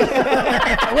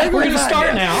 We're gonna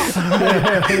start now.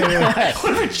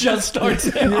 What if it just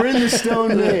starts now? You're in the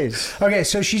stone maze. Okay,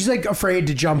 so she's like afraid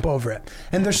to jump over it.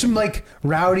 And there's some like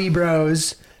rowdy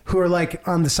bros who are like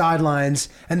on the sidelines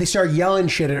and they start yelling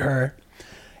shit at her.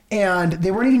 And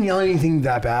they weren't even yelling anything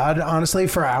that bad, honestly,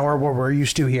 for what we're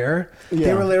used to here. They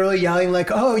Yeah. were literally yelling like,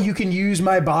 "Oh, you can use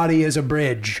my body as a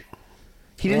bridge."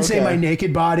 He didn't say Okay. my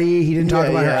naked body. He didn't talk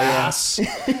Yeah, about her yeah. ass.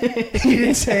 He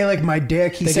didn't say like my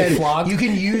dick. He They get said flogged? you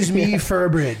can use me for a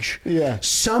bridge. Yeah.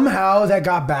 Somehow that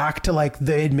got back to like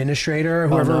the administrator,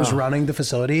 whoever no. was running the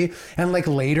facility, and like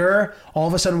later, all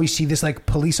of a sudden we see this like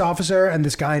police officer and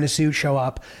this guy in a suit show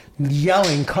up,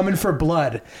 yelling, coming for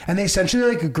blood, and they essentially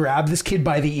like grab this kid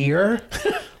by the ear.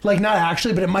 Like not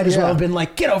actually, but it might as well Yeah. have been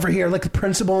like, get over here, like the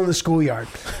principal in the schoolyard.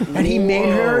 And he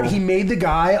made the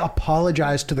guy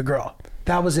apologize to the girl.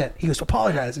 That was it. He goes,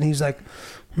 apologize. And he was like,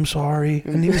 I'm sorry.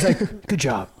 And he was like, good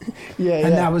job. Yeah, And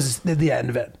yeah. that was the end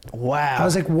of it. Wow. I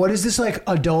was like, what is this like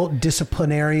adult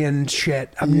disciplinarian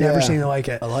shit? I've never Yeah. seen it like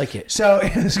it. I like it. So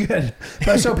it was good.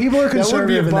 But so people are that would be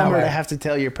conservative a in that bummer way. to have to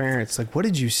tell your parents. Like, what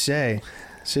did you say?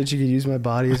 Said you could use my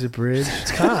body as a bridge.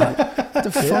 It's kind what the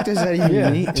fuck does that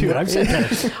even mean? Dude, I've said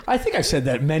that. I think I've said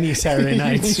that many Saturday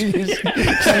nights.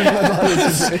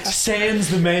 Sans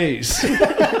the maze.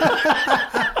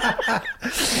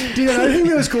 Dude, another thing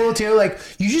that was cool too, like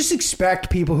you just expect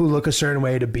people who look a certain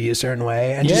way to be a certain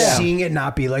way, and Yeah. just seeing it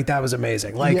not be like that was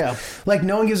amazing. Like, Yeah. like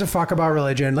no one gives a fuck about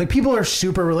religion. Like people are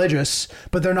super religious,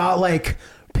 but they're not like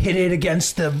pitted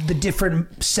against the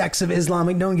different sects of Islam.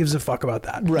 Like no one gives a fuck about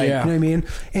that. Right. Yeah. You know what I mean?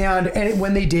 And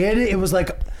when they did, it was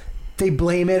like they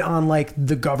blame it on like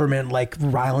the government like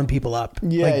riling people up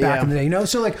Yeah, like back yeah. in the day, you know?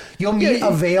 So like you'll meet Yeah.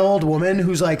 a veiled woman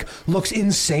who's like looks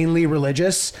insanely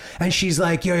religious and she's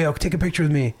like, yo, take a picture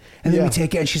with me. And then Yeah. we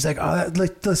take it and she's like, oh,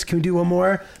 let's can we do one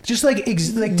more? Just like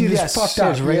like dude, Yes, it's fucked Yeah,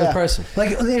 up. it's a regular Yeah. person.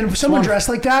 Like and someone dressed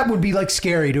like that would be like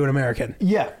scary to an American.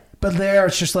 Yeah. But there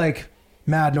it's just like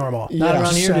mad normal. Not Yeah.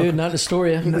 around here, So- dude. Not in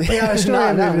Astoria. Yeah, it's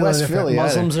Not maybe a little West different. Philly.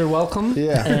 Muslims are welcome.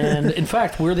 Yeah. And in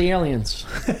fact, we're the aliens.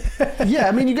 Yeah,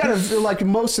 I mean, you gotta like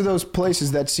most of those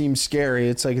places that seem scary.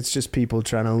 It's like it's just people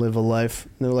trying to live a life.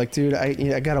 And they're like, dude,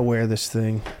 I gotta wear this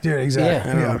thing. Dude,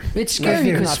 exactly. Yeah. It's scary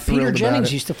They're because not Peter thrilled about Jennings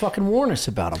it. used to fucking warn us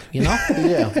about them, you know?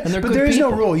 Yeah. And they're But good there is no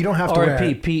people. rule. You don't have to wear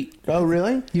R.I.P. Pete. Oh,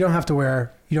 really? You don't have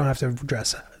to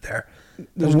dress there.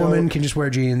 A woman can just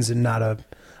wear jeans and not a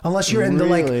unless you're in the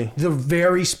Really? like the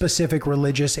very specific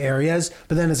religious areas,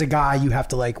 but then as a guy you have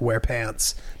to like wear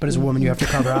pants, but as a woman you have to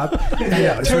cover up.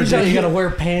 Yeah, it's Turns out you gotta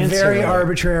wear pants. very or-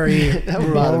 arbitrary That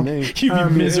would bother rule. me. You'd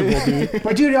be miserable, dude.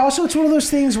 But dude, also it's one of those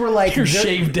things where like Your the-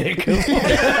 shaved dick.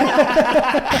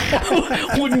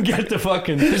 Wouldn't get the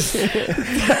fucking.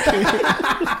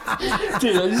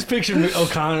 Dude, I just picture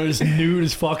O'Connor as nude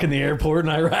as fuck in the airport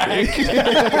in Iraq.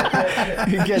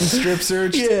 You're getting strip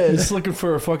searched. Yeah, just looking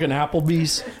for a fucking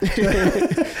Applebee's.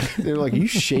 They're like, you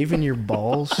shaving your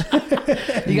balls?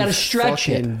 You gotta stretch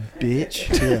it. Fucking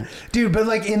bitch. Yeah. Dude, but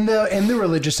like in the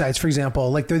religious sites, for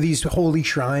example, like there are these holy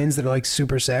shrines that are like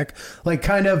super sick, like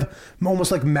kind of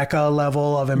almost like Mecca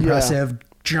level of impressive.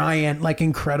 Giant, like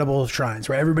incredible shrines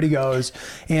where everybody goes,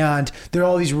 and there are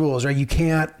all these rules, right? You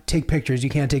can't take pictures,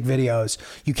 you can't take videos,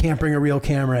 you can't bring a real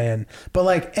camera in, but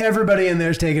like everybody in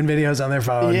there's taking videos on their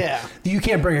phone. Yeah. You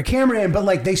can't bring a camera in, but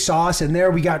like they saw us in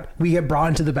there. We get brought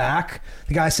into the back.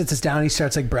 The guy sits us down. He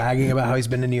starts like bragging about how he's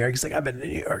been to New York. He's like, I've been to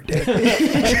New York, dude.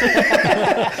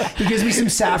 He gives me some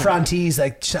saffron tea. He's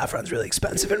like, saffron's really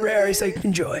expensive and rare. He's like,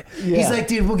 enjoy. Yeah. He's like,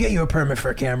 dude, we'll get you a permit for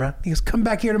a camera. He goes, come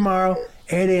back here tomorrow,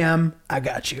 8 a.m. I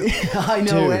got you. I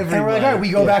know everybody. And we're like, all right, we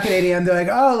go back at 8 a.m. They're like,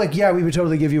 oh, like, yeah, we would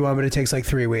totally give you one, but it takes like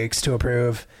 3 weeks to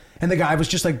approve. And the guy was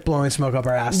just like blowing smoke up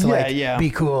our ass to be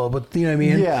cool, but you know what I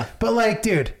mean? Yeah. But like,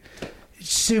 dude,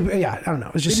 super. Yeah, I don't know.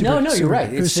 It was just super. No, you're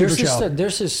right. It was super chill.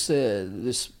 There's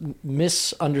this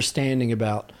misunderstanding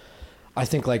about, I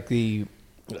think, like the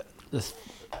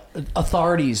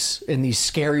authorities in these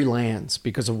scary lands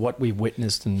because of what we've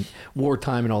witnessed in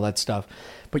wartime and all that stuff.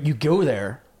 But you go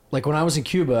there, like when I was in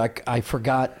Cuba, I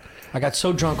forgot. I got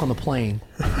so drunk on the plane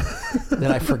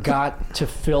that I forgot to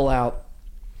fill out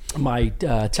my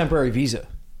temporary visa.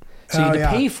 So you had to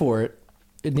pay for it.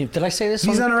 Did I say this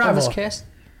Visa on arrival. on this cast?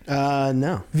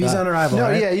 No. Visa on arrival. No,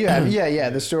 right? yeah, you have. Yeah,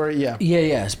 the story, yeah.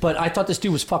 Yes. But I thought this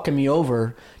dude was fucking me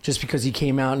over just because he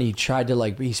came out and he tried to,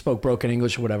 like, he spoke broken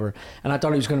English or whatever. And I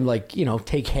thought he was going to, like, you know,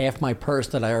 take half my purse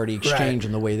that I already exchanged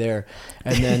on the way there.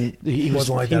 And then he was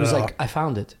like, I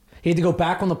found it. He had to go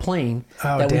back on the plane we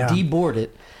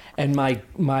deboarded. And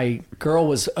my girl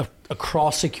was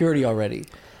across security already.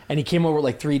 And he came over with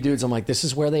like 3 dudes. I'm like, this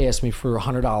is where they asked me for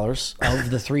 $100 of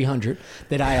the 300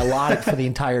 that I allotted for the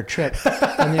entire trip.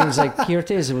 And then he was like, here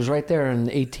it is. It was right there in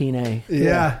 18A.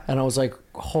 Yeah. And I was like,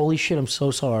 holy shit, I'm so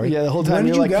sorry. Yeah, the whole time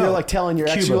you're like telling your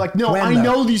ex, you're like, no, I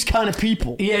know these kind of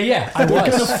people. Yeah, I was.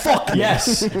 They're gonna fuck you.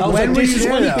 Yes. I was like, this is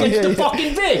when he gets the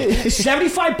fucking vig.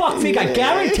 $75 vig, I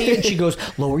guarantee it. And she goes,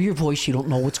 lower your voice, you don't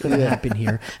know what's going to happen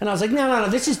here. And I was like, no,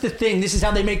 this is the thing. This is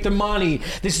how they make their money.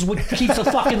 This is what keeps the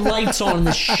fucking lights on in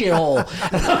this shithole.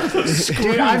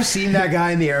 Dude, I've seen that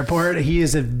guy in the airport. He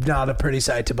is not a pretty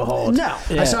sight to behold. No.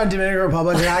 I saw in Dominican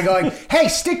Republic a guy going, hey,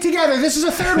 stick together. This is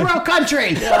a third world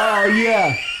country. Oh, yeah.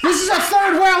 This is a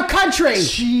third world country.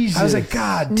 Jesus. I was like,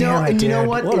 God damn it, and dude. you know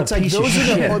what? What a It's like piece of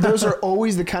shit. those are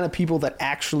always the kind of people that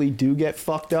actually do get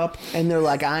fucked up, and they're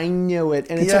like, I knew it,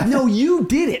 and it's like, no, you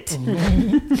did it.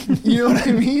 You know what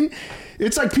I mean?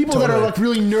 It's like people that are like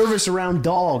really nervous around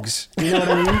dogs. You know what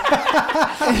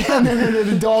I mean? And then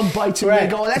the dog bites you and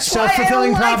they go, that's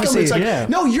self-fulfilling prophecy. It's like,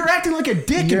 no, you're acting like a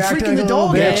dick You're and acting freaking like the a little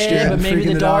dog bitch, out. dude. Yeah, but maybe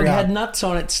Freaking the dog out. had nuts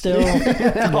on it still.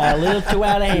 Got a little too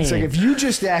out of hand. It's like if you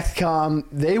just act calm,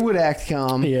 they would act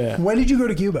calm. Yeah. When did you go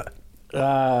to Cuba?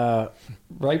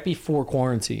 Right before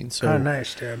quarantine. So Oh,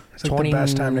 nice, dude. It's like the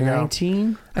best time to go.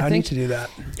 2019, I I think. need to do that.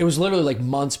 It was literally like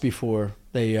months before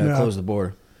they closed the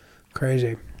border.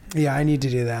 Crazy. Yeah, I need to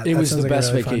do that. It That was sounds the like a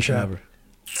best really fun vacation trip. ever.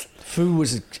 Food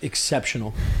was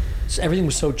exceptional. Everything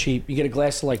was so cheap. You get a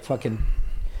glass of like fucking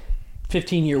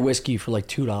 15-year whiskey for like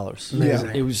 $2.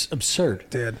 Amazing. It was absurd.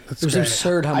 Dude, that's It was great.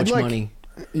 absurd how I'd much like- money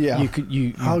Yeah.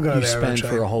 you I'll go there spend eventually.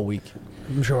 for a whole week.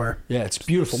 I'm sure. Yeah, it's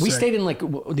beautiful. We Sick. stayed in like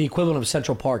the equivalent of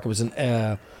Central Park. It was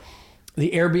the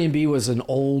Airbnb was an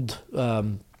old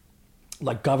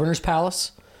like governor's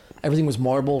palace. Everything was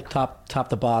marble, top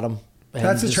to bottom. And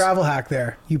That's the just- travel hack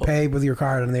there. You pay with your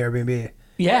card on the Airbnb.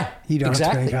 Yeah, You don't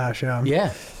exactly. have to pay in cash. Yeah.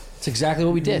 Yeah, it's exactly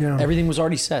what we did. Yeah. Everything was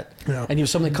already set. Yeah. And you have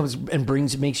something that comes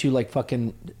and makes you like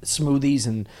fucking smoothies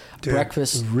and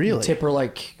breakfast. really? You tip her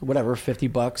like whatever,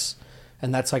 $50,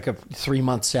 and that's like a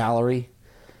 3-month salary.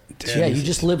 So yeah, you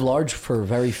just live large for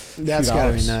very few That's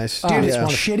gotta be dollars. nice. Oh, Dude, it's it's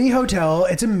wonderful. shitty hotel.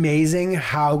 It's amazing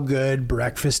how good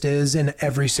breakfast is in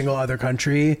every single other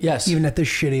country. Yes. Even at the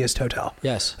shittiest hotel.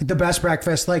 Yes. Like the best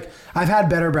breakfast. Like I've had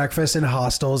better breakfast in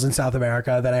hostels in South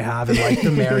America than I have in like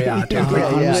the Marriott. Dude. Like,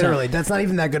 Yeah. literally, that's not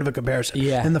even that good of a comparison.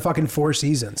 Yeah. In the fucking Four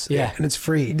Seasons. Yeah. And it's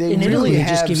free. They In really Italy, they have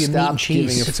just give you meat and stopped cheese.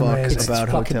 giving a It's fuck amazing. It's about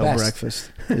fucking hotel best.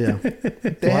 breakfast. Yeah,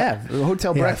 they have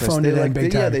hotel Yeah, breakfast. phoned They it in like,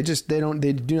 big yeah, time.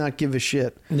 they do not give a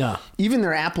shit. No. Even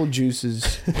their apple juices.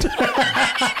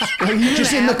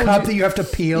 Just in the cup that you have to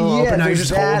peel open. Now you're there's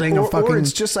just that, holding a fucking. or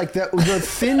it's just like that the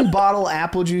thin bottle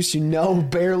apple juice. You know,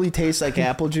 barely tastes like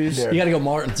apple juice. You got to go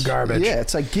Martin's. garbage. Yeah,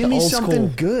 it's like give The me old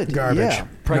something school good. Garbage. Yeah.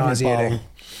 Pregnant Nauseating. bottle.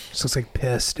 Just looks like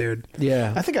piss, dude.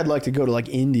 Yeah. I think I'd like to go to like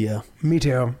India. Me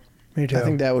too. Me too. I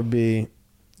think that would be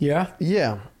Yeah.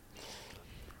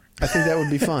 I think that would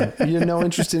be fun. You have no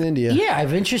interest in India. Yeah, I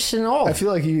have interest in all. I feel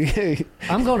like you.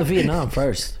 I'm going to Vietnam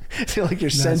first. I feel like you're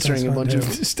sounds censoring a fun, bunch of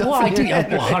too. stuff. Well, I in do. your head.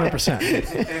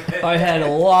 100%. I had a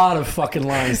lot of fucking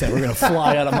lines that were going to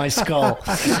fly out of my skull.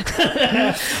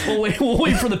 we'll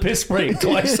wait for the piss break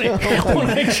till I say what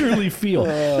I truly feel.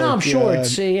 No, I'm sure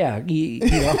it's, yeah, you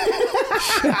know.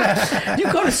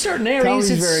 You go to certain areas.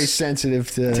 Tommy's It's very sensitive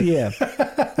to Yeah.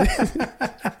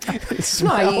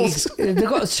 smells.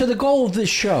 So the goal of this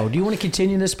show, do you want to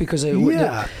continue this? Because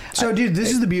Yeah. So, dude, this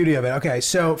is the beauty of it. Okay,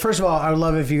 so first of all, I would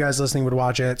love if you guys listening would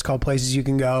watch it. It's called Places You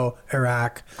Can Go,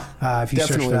 Iraq. If you search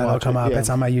Definitely for that, it'll watch come it, up. yeah. It's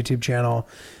on my YouTube channel.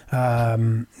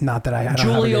 Not that I don't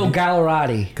Giulio have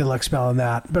Gallarotti. good luck spelling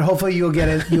that, but hopefully you'll get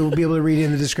it. You'll be able to read it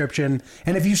in the description,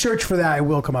 and if you search for that, it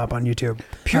will come up on YouTube.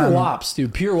 Pure Wops,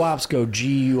 dude. Pure Wops go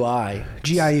GUI.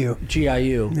 GIU.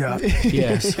 GIU. Yeah.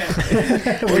 Yes.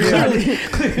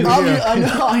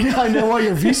 I know why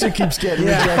your visa keeps getting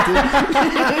rejected.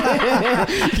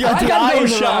 I got no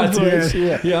shot, dude.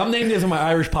 Yeah, I'm named after my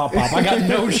Irish pop. I got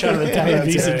no shot at Italian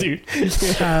visa, dude.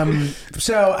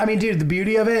 So I mean, dude, the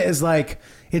beauty of it is like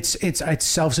it's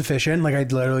self-sufficient. Like I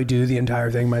literally do the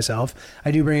entire thing myself.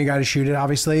 I do bring a guy to shoot it,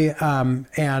 obviously, and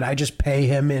I just pay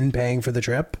him in paying for the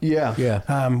trip.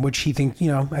 Yeah. Which he think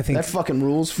I think that fucking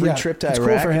rules. Free trip to it's Iraq.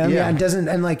 cool for him. Yeah, and he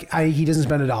doesn't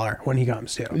spend $1 when he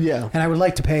comes too. Yeah. And I would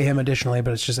like to pay him additionally,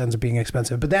 but it just ends up being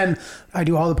expensive. But then I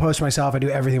do all the posts myself. I do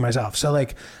everything myself. So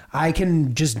like I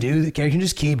can just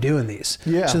keep doing these.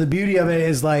 Yeah. So the beauty of it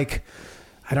is like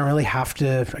I don't really have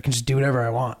to. I can just do whatever I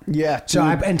want. Yeah. So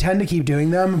I intend to keep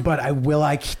doing them, but will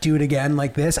I do it again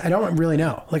like this? I don't really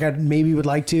know. Like I maybe would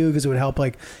like to because it would help.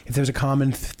 Like if there's a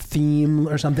common theme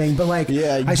or something. But like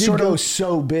I did go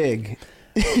so big.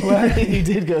 What? You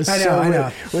did go I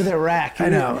know. with Iraq. I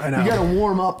know. You got to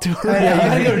warm up to Iraq. I know. You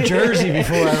gotta go to Jersey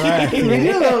before Iraq. You need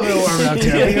a little bit of warming up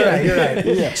to it. You're right.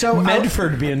 Yeah. So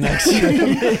Medford being next.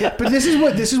 but this is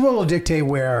what will dictate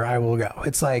where I will go.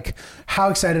 It's like how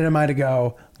excited am I to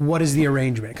go? What is the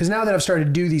arrangement? Because now that I've started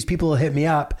to do these, people will hit me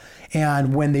up,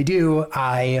 and when they do,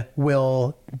 I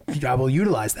will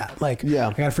utilize that. Like, I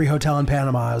got a free hotel in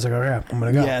Panama. I was like, okay, I'm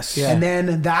gonna go. Yes. Yeah. And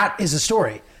then that is a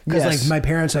story. Because Yes. like my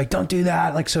parents are like, don't do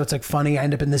that. Like, so it's like funny. I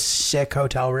end up in this sick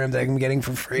hotel room that I'm getting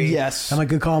for free. Yes. I'm like,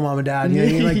 good call, mom and dad. You know what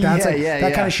I mean? Like that's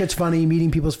that kind of shit's funny.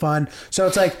 Meeting people's fun. So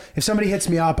it's like if somebody hits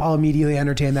me up, I'll immediately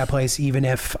entertain that place, even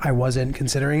if I wasn't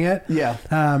considering it. Yeah.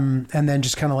 And then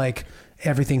just kind of like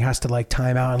everything has to like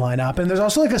time out and line up. And there's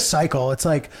also like a cycle. It's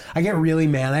like I get really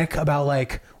manic about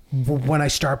like when I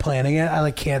start planning it, I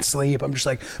like can't sleep. I'm just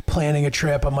like planning a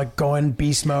trip. I'm like going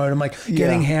beast mode. I'm like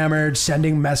getting hammered,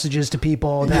 sending messages to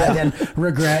people that I then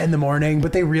regret in the morning,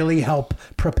 but they really help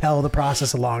propel the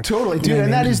process along. Totally, dude. You know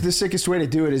And what I that mean? is the sickest way to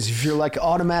do it is if you're like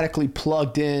automatically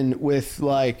plugged in with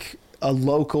like a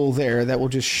local there that will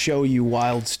just show you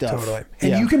wild stuff. Totally.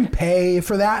 And you can pay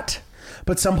for that,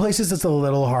 but some places it's a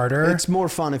little harder. It's more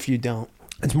fun if you don't.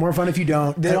 It's more fun if you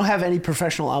don't. They don't have any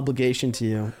professional obligation to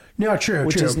you. No, true.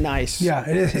 Which is nice. Yeah,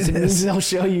 it is. It means they'll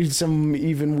show you some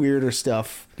even weirder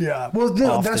stuff. Yeah. Well,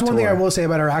 that's the one thing I tour. will say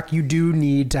about Iraq. You do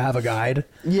need to have a guide.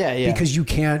 Yeah. Because you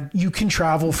can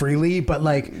travel freely, but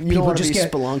like people wanna just be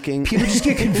get spelunking. People just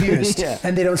get confused Yeah.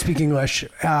 and they don't speak English.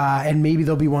 And maybe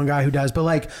there'll be one guy who does, but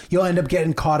like you'll end up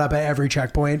getting caught up at every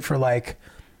checkpoint for like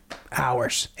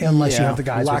hours unless you have the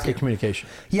guys Lack with you. of communication.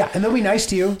 Yeah, and they'll be nice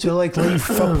to you. They'll like let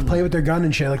you play with their gun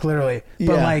and shit, like literally.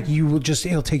 But like you will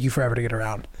it'll take you forever to get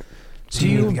around. So Do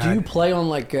need you the guide. play on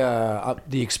like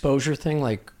the exposure thing,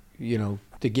 like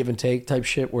the give and take type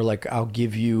shit, where like I'll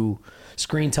give you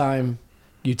screen time,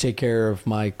 you take care of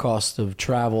my cost of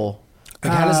travel.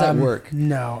 Like how does that work?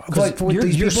 No, Because like with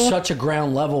these you're people, such a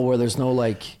ground level where there's no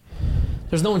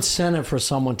incentive for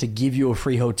someone to give you a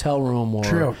free hotel room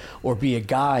or be a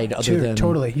guide other than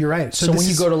totally. You're right. So when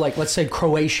you go to like let's say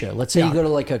Croatia, let's say you go to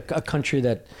like a country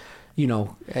that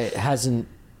hasn't,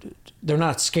 they're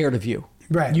not scared of you.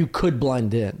 Right. You could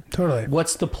blend in. Totally.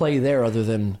 What's the play there other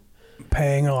than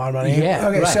paying a lot of money? yeah?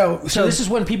 Okay. Right. So this is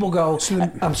when people go.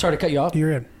 I'm sorry to cut you off.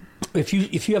 you're in. If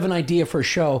you have an idea for a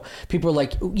show, people are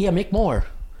like, yeah, make more,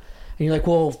 and you're like,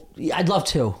 well, I'd love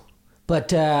to,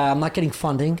 but I'm not getting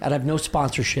funding. I have no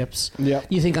sponsorships. Yeah.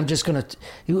 You think I'm just gonna?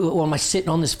 Am I sitting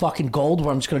on this fucking gold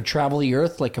where I'm just gonna travel the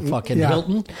earth like a fucking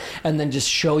Hilton, and then just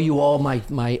show you all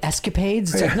my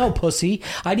escapades? It's like, no, pussy.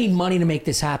 I need money to make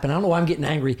this happen. I don't know why I'm getting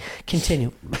angry.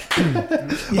 Continue. You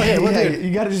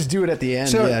got to just do it at the end.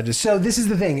 So this is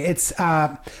the thing. It's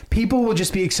people will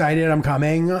just be excited I'm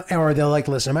coming, or they'll like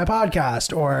listen to my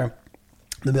podcast, or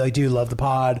they'll be like, dude, love the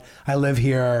pod. I live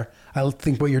here. I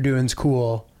think what you're doing is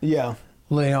cool. Yeah.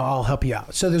 I'll help you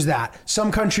out. So there's that.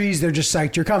 Some countries, they're just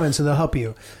psyched you're coming, so they'll help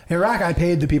you. Iraq, I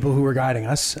paid the people who were guiding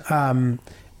us.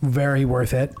 Very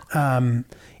worth it.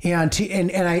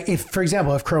 If, for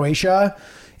example, if Croatia,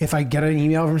 if I get an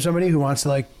email from somebody who wants to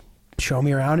like show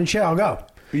me around and shit, I'll go.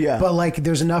 Yeah. But like,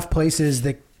 there's enough places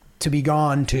to be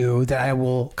gone to that I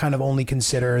will kind of only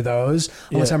consider those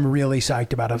unless I'm really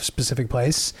psyched about a specific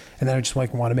place, and then I just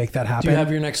like want to make that happen. Do you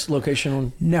have your next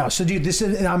location? No. So dude,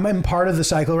 I'm in part of the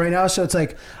cycle right now. So it's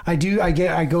like I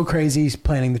go crazy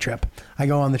planning the trip. I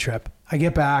go on the trip. I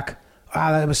get back.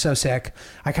 That was so sick.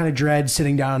 I kind of dread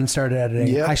sitting down and start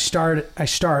editing. Yep. I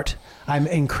start. I'm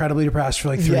incredibly depressed for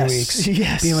like 3 weeks.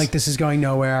 Yes. Being like, this is going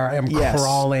nowhere. I'm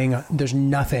crawling. There's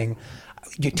nothing.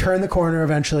 you turn the corner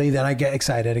eventually, then I get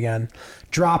excited again.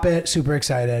 Drop it, super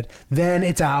excited. Then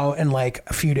it's out, and like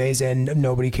a few days in,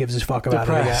 nobody gives a fuck about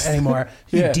Depressed. it anymore.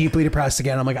 You're deeply depressed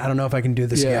again. I'm like, I don't know if I can do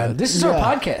this again. This is our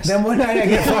podcast. Then one night I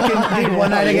get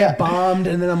I get bombed,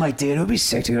 and then I'm like, dude, it would be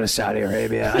sick to go to Saudi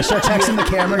Arabia. I start texting the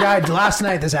camera guy. Last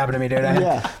night this happened to me, dude. I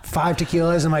had 5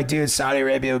 tequilas. I'm like, dude, Saudi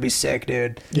Arabia would be sick,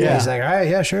 dude. Yeah. He's like, all right,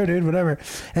 yeah, sure, dude, whatever.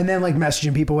 And then like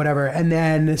messaging people, whatever. And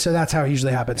then so that's how it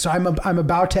usually happens. So I'm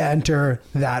about to enter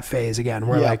that phase again,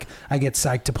 where like I get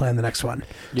psyched to plan the next one.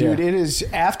 Dude, it is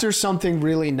after something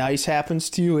really nice happens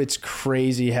to you, it's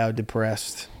crazy how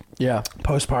depressed. Yeah.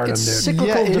 Postpartum, It's dude.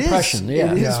 cyclical depression.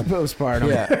 It is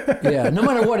postpartum. Yeah. No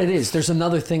matter what it is, there's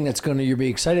another thing that's going to you'll be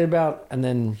excited about and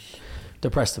then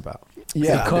depressed about.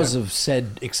 Yeah. Because of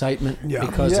said excitement. Yeah.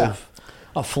 Because of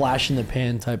a flash in the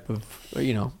pan type of,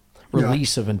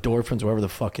 release of endorphins, or whatever the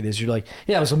fuck it is. You're like,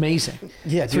 yeah, it was amazing.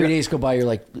 Yeah, 3 days go by, you're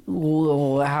like,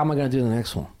 well, how am I going to do the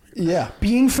next one? Yeah.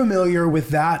 Being familiar with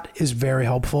that is very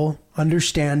helpful.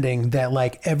 Understanding that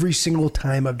like every single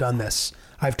time I've done this,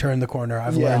 I've turned the corner.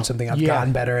 I've learned something. I've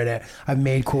gotten better at it. I've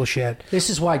made cool shit. This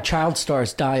is why child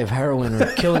stars die of heroin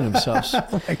or killing themselves.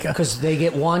 Because they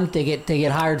get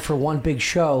hired for one big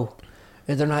show,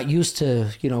 and they're not used to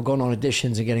going on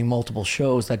auditions and getting multiple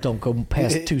shows that don't go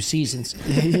past 2 seasons.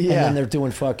 And then they're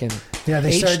doing fucking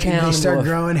They start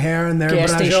growing hair in their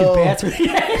gas station bathroom.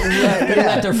 They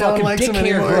let their fucking dick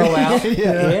hair grow out.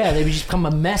 They just become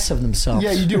a mess of themselves.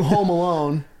 Yeah, you do Home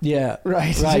Alone.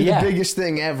 Right. It's like the biggest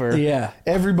thing ever. Yeah.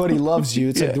 Everybody loves you.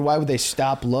 It's like, why would they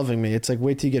stop loving me? It's like,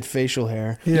 wait till you get facial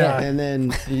hair. Yeah. And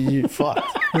then you fuck.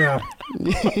 Yeah.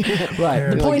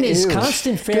 Right. The point is,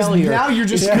 constant failure. Now you're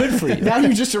just good for you. Now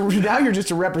you're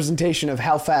just a representation of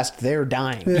how fast they're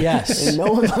dying. Yes. And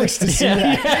no one likes to see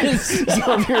that. Yes.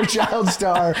 So if you're a child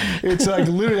star, it's like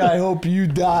literally, I hope you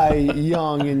die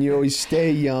young and you always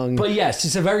stay young. But yes,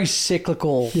 it's a very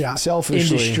cyclical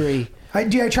selfishly. industry. I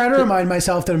try to remind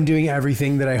myself that I'm doing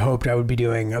everything that I hoped I would be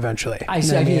doing eventually. I do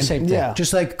the same thing. Yeah.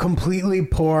 Just like completely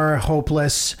poor,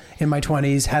 hopeless in my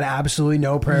 20s, had absolutely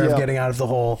no prayer of getting out of the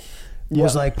hole.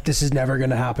 Was like, this is never going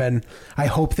to happen. I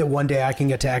hope that one day I can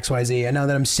get to XYZ. And now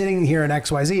that I'm sitting here in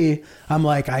XYZ, I'm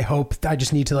like, I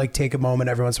just need to like take a moment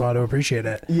every once in a while to appreciate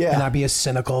it. Yeah. And not be a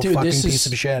cynical fucking piece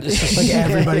of shit. Like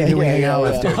everybody who we hang out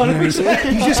with, dude.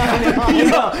 100%. You just I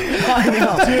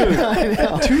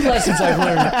know. 2 lessons I've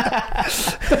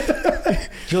learned.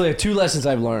 Julia, 2 lessons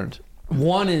I've learned.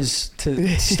 One is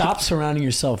to stop surrounding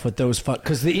yourself with those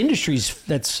because the industry's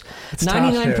that's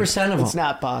 99% of them. It's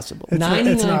not possible.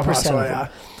 99% of them.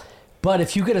 But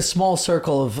if you get a small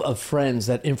circle of friends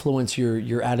that influence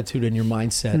your attitude and your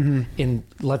mindset in,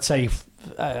 let's say,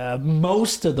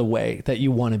 most of the way that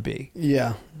you want to be,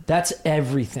 that's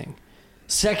everything.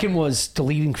 Second was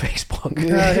deleting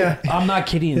Facebook. I'm not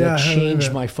kidding. That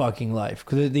changed my fucking life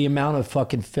because the amount of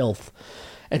fucking filth.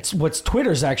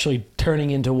 Twitter's actually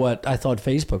turning into what I thought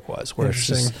Facebook was, where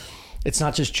it's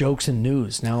not just jokes and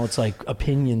news. Now it's like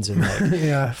opinions and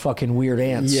like fucking weird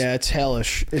ants. Yeah, it's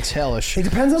hellish. It's hellish. It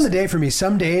depends on the day for me.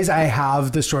 Some days I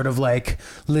have the sort of like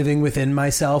living within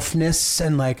myselfness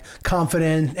and like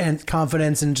confidence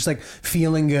and just like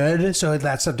feeling good. So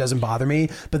that stuff doesn't bother me.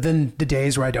 But then the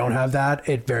days where I don't have that,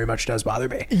 it very much does bother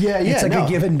me. It's like a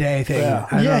given day thing. I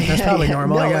don't know. That's probably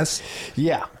normal, I guess.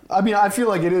 Yeah. I mean, I feel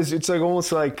like it is. It's like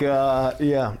almost like,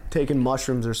 taking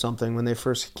mushrooms or something. When they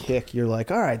first kick, you're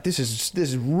like, all right, this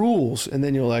is rules. And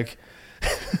then you're like,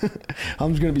 I'm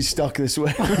just going to be stuck this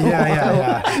way.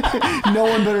 No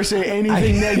one better say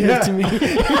anything negative to me.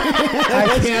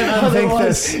 I can't unthink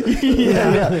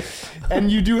this. And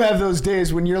you do have those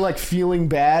days when you're like feeling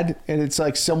bad and it's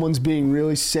like someone's being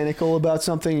really cynical about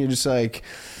something. You're just like,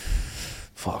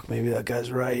 fuck, maybe that guy's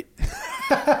right.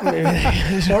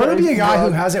 Or it'll be a guy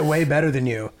who has it way better than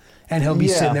you, and he'll be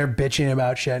sitting there bitching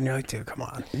about shit, and you're like, dude, come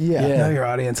on. Know your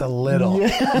audience a little.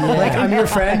 Like, I'm your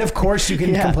friend, of course you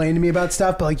can complain to me about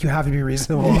stuff, but like, you have to be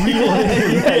reasonable.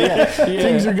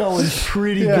 Things are going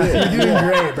pretty good. You're doing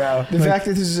great, bro. The fact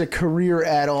that this is a career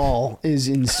at all is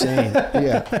insane.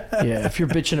 If you're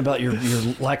bitching about your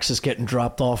Lexus getting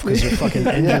dropped off because your fucking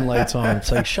engine light's on, it's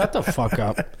like, shut the fuck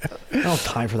up. I don't have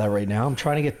time for that right now. I'm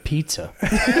trying to get pizza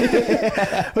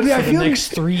for the next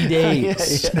 3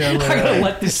 days. I gotta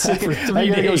let this sit for 3 days. I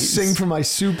gotta go sing for my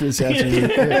soup this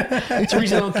afternoon. It's the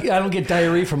reason I don't get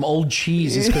diarrhea from old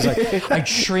cheese is because I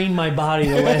trained my body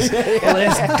the last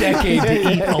decade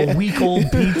to eat a week-old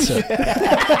pizza.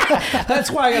 That's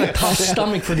why I got a tough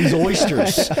stomach for these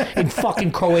oysters in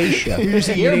fucking Croatia. You're just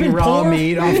eating raw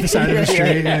meat off the side of the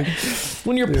street.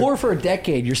 When you're poor for a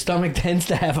decade, your stomach tends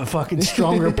to have a fucking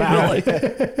stronger palate.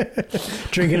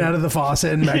 Drinking out of the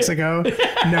faucet in Mexico,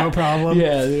 no problem.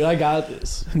 Yeah, dude, I got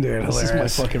this. Dude, This is my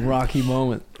hilarious. fucking Rocky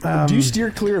moment. Do you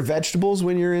steer clear of vegetables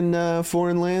when you're in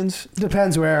foreign lands?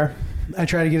 Depends where. I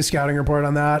try to get a scouting report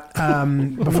on that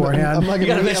beforehand. I'm like You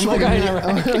got a vegetable guy in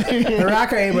Iraq.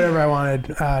 Iraq, I ate whatever I wanted.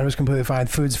 It was completely fine.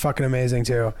 Food's fucking amazing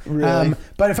too. Really?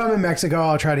 But if I'm in Mexico,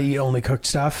 I'll try to eat only cooked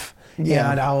stuff. Yeah.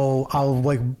 And I'll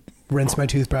like rinse my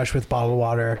toothbrush with bottled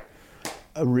water.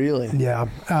 Really? Yeah.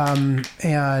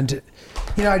 And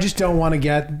I just don't want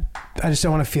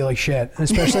to feel like shit.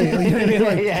 Especially, you know what I mean?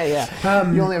 Like,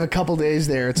 yeah. You only have a couple days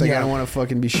there. It's like, I don't want to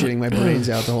fucking be shitting my brains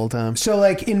out the whole time. So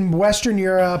like in Western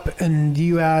Europe and the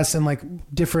US and like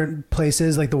different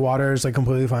places, like the water is like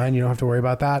completely fine. You don't have to worry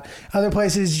about that. Other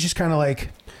places, you just kind of like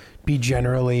be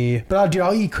generally, but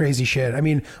I'll eat crazy shit. I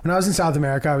mean, when I was in South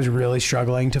America, I was really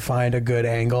struggling to find a good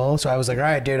angle. So I was like, all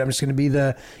right, dude, I'm just going to be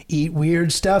the eat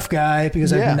weird stuff guy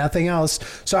because I have nothing else.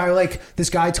 So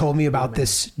this guy told me about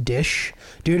this dish.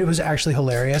 Dude, it was actually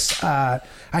hilarious. I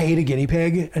ate a guinea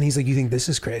pig and he's like, you think this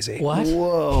is crazy? What?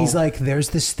 Whoa. He's like, there's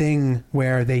this thing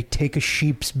where they take a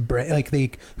sheep's brain, like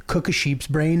they cook a sheep's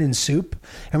brain in soup.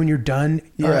 And when you're done,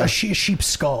 or a sheep's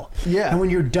skull. Yeah. And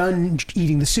when you're done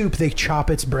eating the soup, they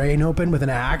chop its brain open with an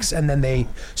axe and then they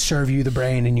serve you the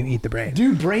brain and you eat the brain.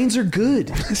 Dude, brains are good.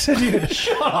 So dude,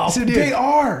 Shut up. so dude, They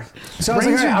are. so I was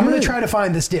like, Brains all right, are I'm going good. to try to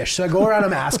find this dish. So I go around,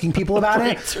 I'm asking people about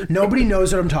it. Nobody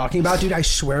knows what I'm talking about, dude. I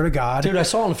swear to God. Dude, I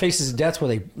saw on Faces of Death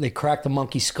where they cracked the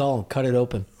monkey's skull and cut it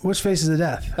open. Which Faces of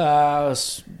Death?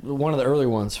 One of the earlier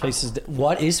ones.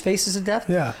 What is Faces of Death?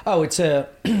 Yeah. Oh, it's a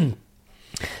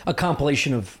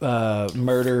compilation of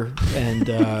murder and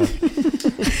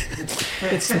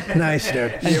it's Nice,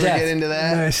 dude. and You ever death. get into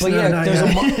that? Nice. But No, yeah, not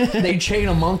there's yet. they chain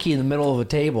a monkey in the middle of a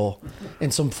table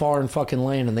in some foreign fucking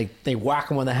land, and they whack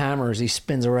him with a hammer as he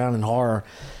spins around in horror.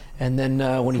 And then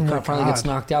when he finally gets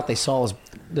knocked out, they saw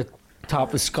the top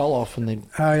of his skull off, and they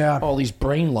Oh, yeah. all these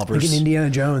brain lovers Like in Indiana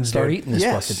Jones, start dude. eating this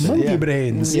Yes. fucking thing. Monkey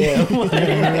brains.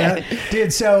 Yeah.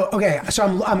 Dude, so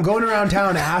I'm going around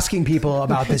town asking people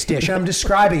about this dish and I'm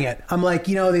describing it. I'm like,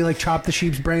 they like chop the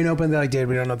sheep's brain open. They're like, dude,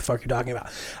 we don't know what the fuck you're talking about.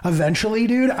 Eventually,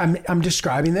 dude, I'm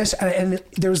describing this and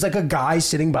there was like a guy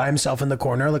sitting by himself in the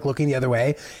corner, like looking the other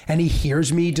way, and he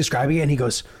hears me describing it and he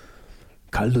goes,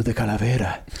 caldo de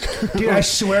calavera. Dude, I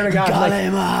swear to God. Like,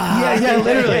 yeah,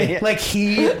 literally. Like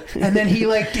and then he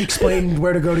like explained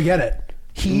where to go to get it.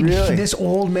 This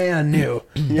old man knew.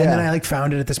 And then I like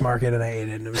found it at this market and I ate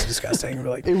it and it was disgusting. We're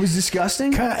like, It was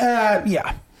disgusting.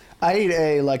 yeah. I ate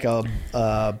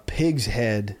a pig's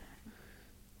head.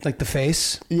 Like the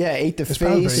face. Yeah, I ate the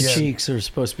probably face. The pretty cheeks are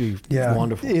supposed to be Yeah.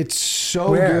 wonderful. It's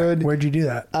so Where? good. Where'd you do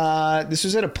that? This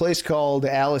was at a place called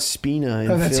Alice Spina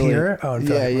in Oh, that's Philly. here? Oh, in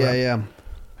Philly. Yeah.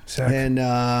 Sick. And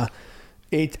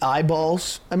ate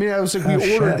eyeballs. I mean, I was like, we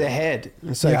Oh, ordered shit. the head.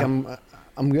 It's like Yeah.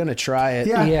 I'm gonna try it.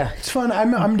 Yeah, Yeah. it's fun.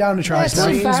 I'm down to try It's stuff.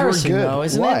 brains were embarrassing good. though,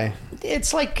 isn't Why? it?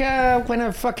 It's like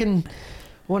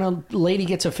when a lady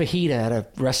gets a fajita at a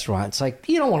restaurant. It's like,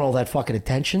 you don't want all that fucking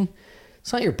attention.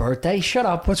 It's not your birthday. Shut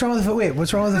up. What's wrong with the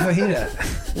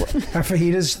fajita? Are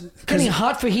fajitas? Getting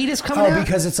hot fajitas coming out?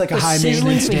 Because it's like a high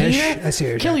sizzling maintenance dish. fajita? I see what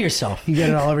you're Kill saying. yourself. You get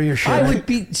it all over your shirt. I would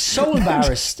be so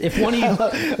embarrassed if one of you how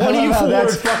ordered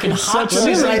that's fucking hot Let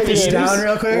me sizzling write this fajitas. down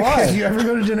real quick. Why? If you ever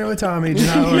go to dinner with Tommy, do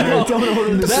not order. No, Don't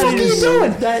order the that is-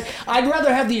 sizzling. that- I'd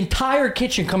rather have the entire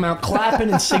kitchen come out clapping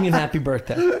and singing happy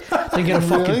birthday than get a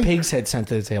fucking Really? pig's head sent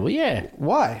to the table. Yeah.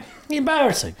 Why?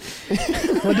 Embarrassing.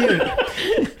 Well, dude,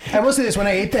 I will say this: when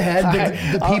I ate the head,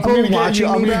 the people watching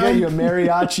I'm me, gonna get you a bro,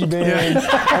 mariachi band.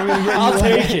 I'm gonna get I'll you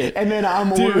take like- it. And then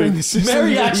I'm ordering the sizzling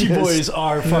Mariachi fajitas. boys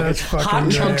are That's fucking fucking hot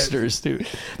great. chunksters, dude.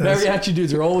 Mariachi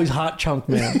dudes are always hot chunk,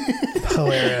 man.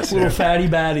 hilarious. Little dude. fatty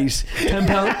baddies. 10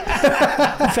 pound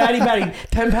fatty baddie,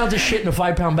 10 pounds of shit in a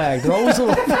 5-pound bag. They're always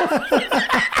little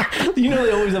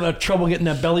they always have trouble getting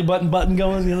that belly button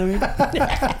going, you know what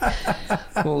I mean?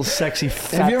 Little sexy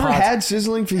fat Have you ever pots. had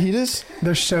sizzling fajitas?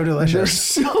 They're so They're delicious.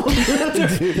 so good,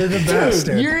 dude. They're the best,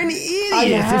 dude. You're an idiot I if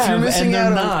you're have, missing and out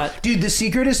they're on. not. Dude, the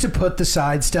secret is to put the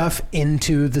side stuff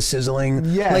into the sizzling.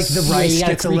 Yes. Like the Yeah, rice you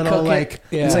gotta gets a little recook it. like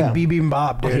Yeah. it's like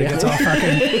bibimbap, dude. It Yeah. gets all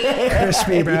fucking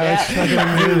crispy, bro. It's fucking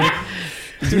amazing.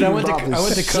 Dude, I went to so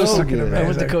good. I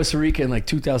went to Costa Rica in like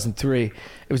 2003. It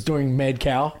was during Mad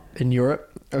Cow in Europe.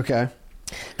 Okay.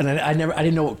 And I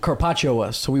didn't know what carpaccio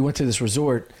was, so we went to this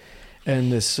resort,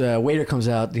 and this waiter comes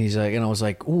out, and he's like, and I was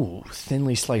like, ooh,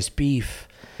 thinly sliced beef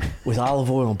with olive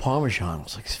oil and Parmesan. I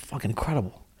was like, it's fucking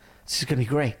incredible. This is gonna be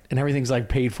great, and everything's like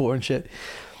paid for and shit.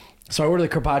 So I order the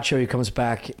carpaccio. He comes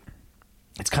back.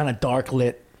 It's kind of dark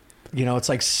lit, it's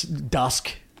like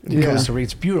dusk, in Costa Rica.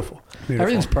 It's beautiful.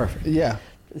 Everything's perfect. Yeah.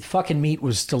 The fucking meat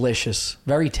was delicious,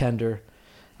 very tender.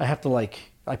 I have to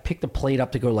I picked the plate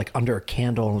up to go under a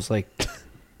candle and was like,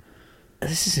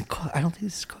 this isn't cooked. I don't think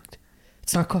this is cooked.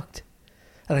 It's not cooked.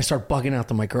 And I start bugging out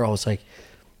to my girl. I was like,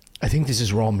 I think this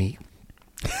is raw meat.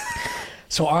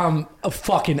 So I'm a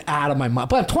fucking out of my mind.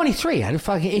 But I'm 23. I'm a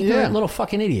fucking ignorant little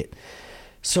fucking idiot.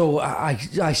 So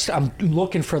I'm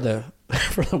looking for the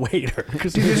waiter.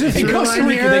 Because in Costa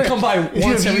Rica, they come by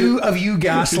once of you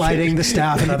gaslighting the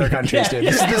staff in other countries, dude.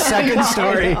 This is the second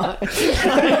story.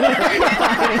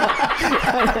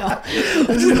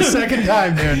 This is the second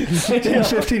time, dude. In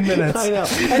 15 minutes. I know.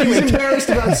 And he's embarrassed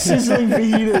about sizzling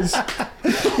fajitas.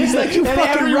 He's like, you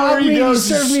fucking robbed me. You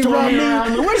served me raw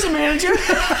meat. Where's the manager?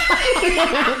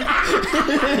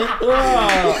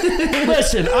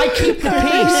 Listen, I keep the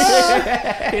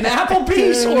peace. In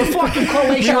Applebee's or fucking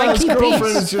Croatia, I keep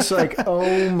girlfriend peace. is just like,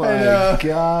 oh my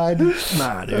God.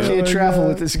 Nah, dude. I can't travel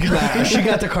with this guy. She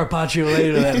got the carpaccio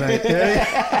later that night.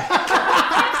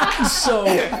 So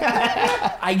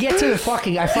I get to the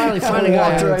fucking. I finally find a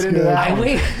guy. Right into that. I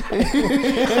wait.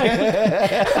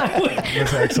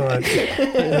 That's excellent.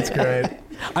 That's great.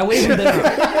 I wave him down.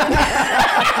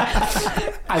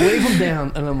 I wave him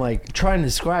down, and I'm like trying to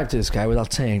describe to this guy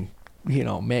without saying,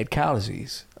 mad cow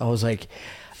disease. I was like,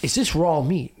 "Is this raw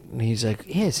meat?" And he's like,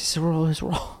 "Yeah, it's raw. It's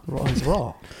raw. It's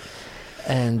raw."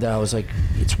 And I was like,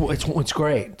 "It's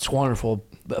great. It's wonderful.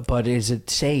 But is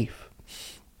it safe?"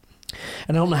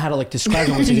 And I don't know how to describe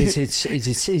it. I was like, is it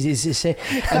safe?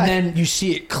 And then you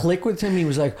see it click with him. He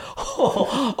was like,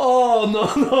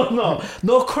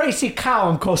 no crazy cow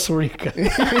in Costa Rica.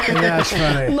 That's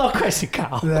funny. No crazy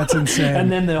cow. That's insane. And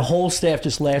then the whole staff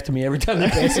just laughed at me every time they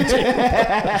passed it.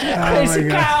 Crazy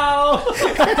cow.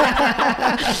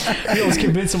 I was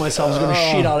convincing myself I was going to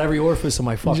shit out every orifice of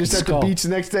my fucking Just at skull. the beach the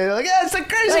next day, they're like, yeah, it's a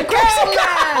crazy cow.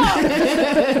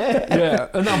 Yeah,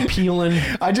 and I'm peeling.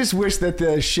 I just wish that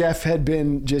the chef had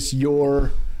been just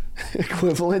your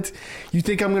equivalent. You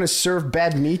think I'm going to serve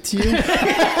bad meat to you?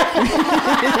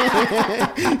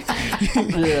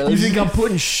 You think I'm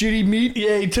putting shitty meat?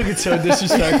 Yeah, he took it so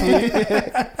disrespectfully.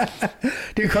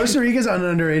 Dude, Costa Rica's an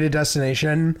underrated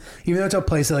destination. Even though it's a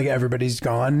place that everybody's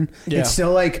gone, it's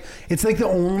still it's the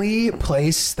only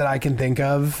place that I can think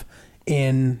of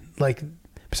in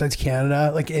besides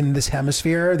Canada, in this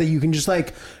hemisphere that you can just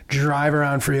drive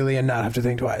around freely and not have to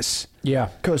think twice. Yeah.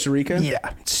 Costa Rica? Yeah.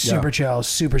 It's super chill,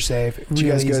 super safe. Did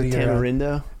you guys go to get around.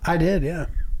 Tamarindo? I did, yeah.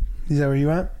 Is that where you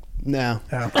went? No.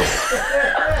 Oh.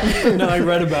 No, I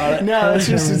read about it. No, it's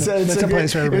just That's a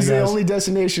place where everybody it's the goes. only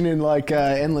destination in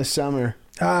endless summer.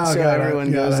 Oh, so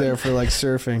everyone goes it. there for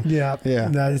surfing. Yeah. Yeah.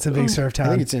 It's a big surf town. I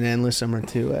think it's in endless summer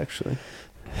too, actually.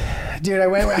 Dude, I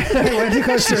went to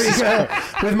Costa Rica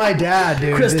with my dad,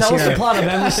 dude. Chris, this tell us year. the plot of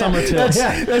Endless Summer 2.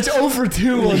 That's 0 for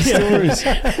 2 on stories.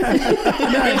 No,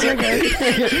 it's okay.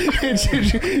 It's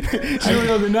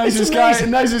the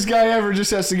nicest guy ever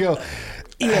just has to go.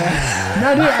 Yeah.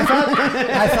 No, dude,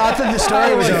 I thought that the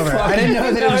story was over. I didn't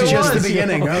know that it was just the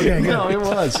beginning. Okay, good. No, it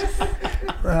was.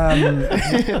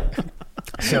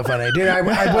 So funny, dude. I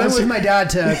went with my dad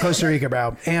to Costa Rica,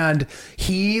 bro, and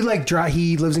he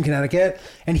he lives in Connecticut,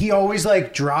 and he always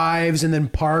drives and then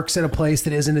parks at a place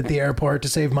that isn't at the airport to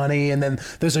save money, and then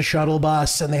there's a shuttle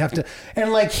bus, and they have to,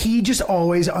 and he just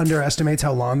always underestimates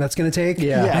how long that's going to take,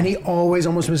 and he always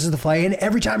almost misses the flight, and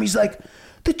every time he's like,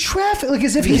 the traffic,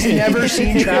 as if he's never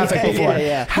seen traffic before.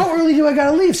 Yeah. How early do I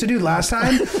gotta leave? So, dude, last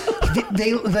time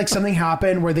they something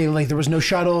happened where they there was no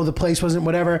shuttle, the place wasn't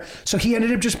whatever. So he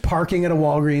ended up just parking at a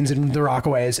Walgreens in the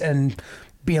Rockaways and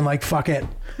being like, "Fuck it."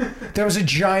 There was a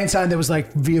giant sign that was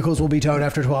vehicles will be towed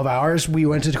after 12 hours. We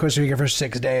went to Costa Rica for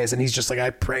 6 days, and he's just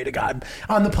I pray to God.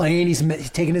 On the plane, he's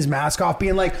taking his mask off,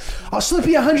 being like, I'll slip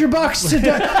you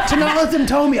 $100 to not let them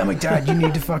tow me. I'm like, Dad, you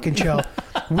need to fucking chill.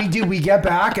 We get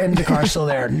back, and the car's still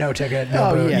there. No ticket,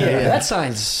 no boot. Yeah. That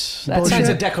sign's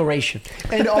a declaration.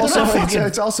 And also,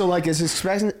 it's also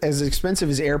as expensive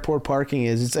as airport parking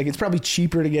is. It's probably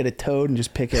cheaper to get it towed and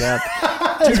just pick it up.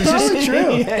 Dude, it's probably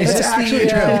true. It's actually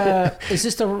true. Is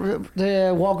this the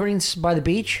Walgreens by the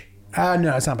beach?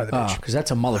 No, it's not by the beach. Because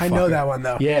that's a motherfucker. I know that one,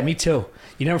 though. Yeah, me too.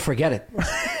 You never forget it.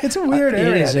 It's a weird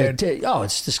area, dude.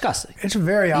 It's disgusting. It's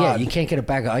very odd. Yeah, you can't get a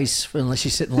bag of ice unless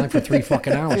you sit in line for 3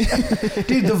 fucking hours.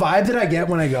 Dude, the vibe that I get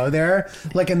when I go there,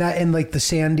 in the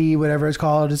Sandy, whatever it's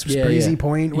called, it's Breezy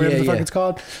Point, whatever the fuck it's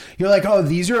called. You're oh,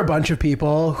 these are a bunch of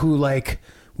people who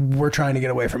we're trying to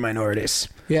get away from minorities.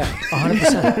 Yeah,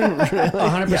 100%.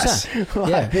 100%. Yes.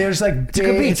 Yeah. There's like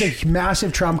it's like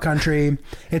massive Trump country.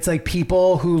 It's like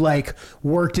people who like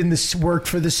worked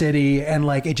for the city and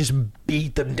like it just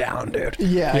beat them down, dude.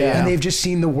 Yeah. And they've just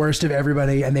seen the worst of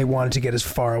everybody and they wanted to get as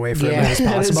far away from it as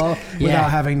possible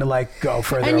without having to like go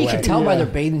further away. And you can tell by their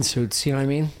bathing suits, you know what I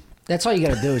mean? That's all you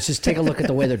got to do is just take a look at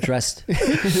the way they're dressed.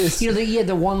 You know,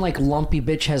 the one like lumpy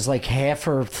bitch has like half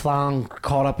her thong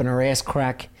caught up in her ass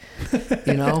crack.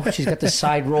 You know, she's got the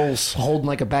side rolls holding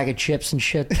like a bag of chips and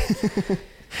shit.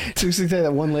 Seriously,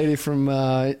 that one lady from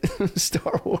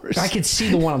Star Wars. I can see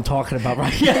the one I'm talking about,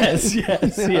 right? Yes. Yeah.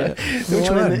 Which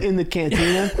one? In the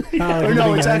cantina? Like Or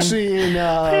no, it's actually in...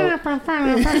 that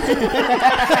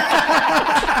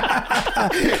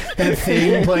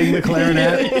thing playing the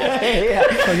clarinet. yeah.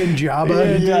 Fucking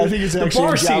Jabba. Yeah, I think it's The actually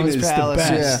bar in scene Jabba's is Palace.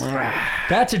 the best. Yeah.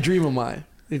 That's a dream of mine.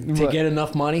 To get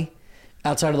enough money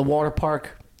outside of the water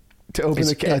park. To open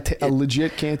a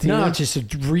legit cantina? No, just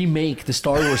to remake the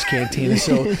Star Wars cantina.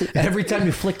 So every time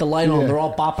you flick the light on, they're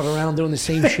all bopping around doing the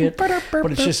same shit. But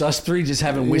it's just us three just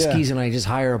having whiskeys, and I just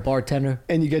hire a bartender.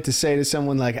 And you get to say to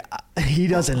someone like, he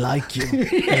doesn't like you.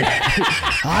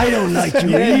 I don't like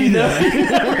you either.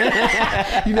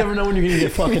 You never know when you're going to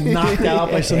get fucking knocked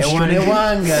out by some stranger.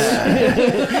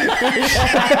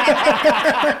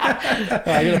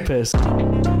 I gotta piss.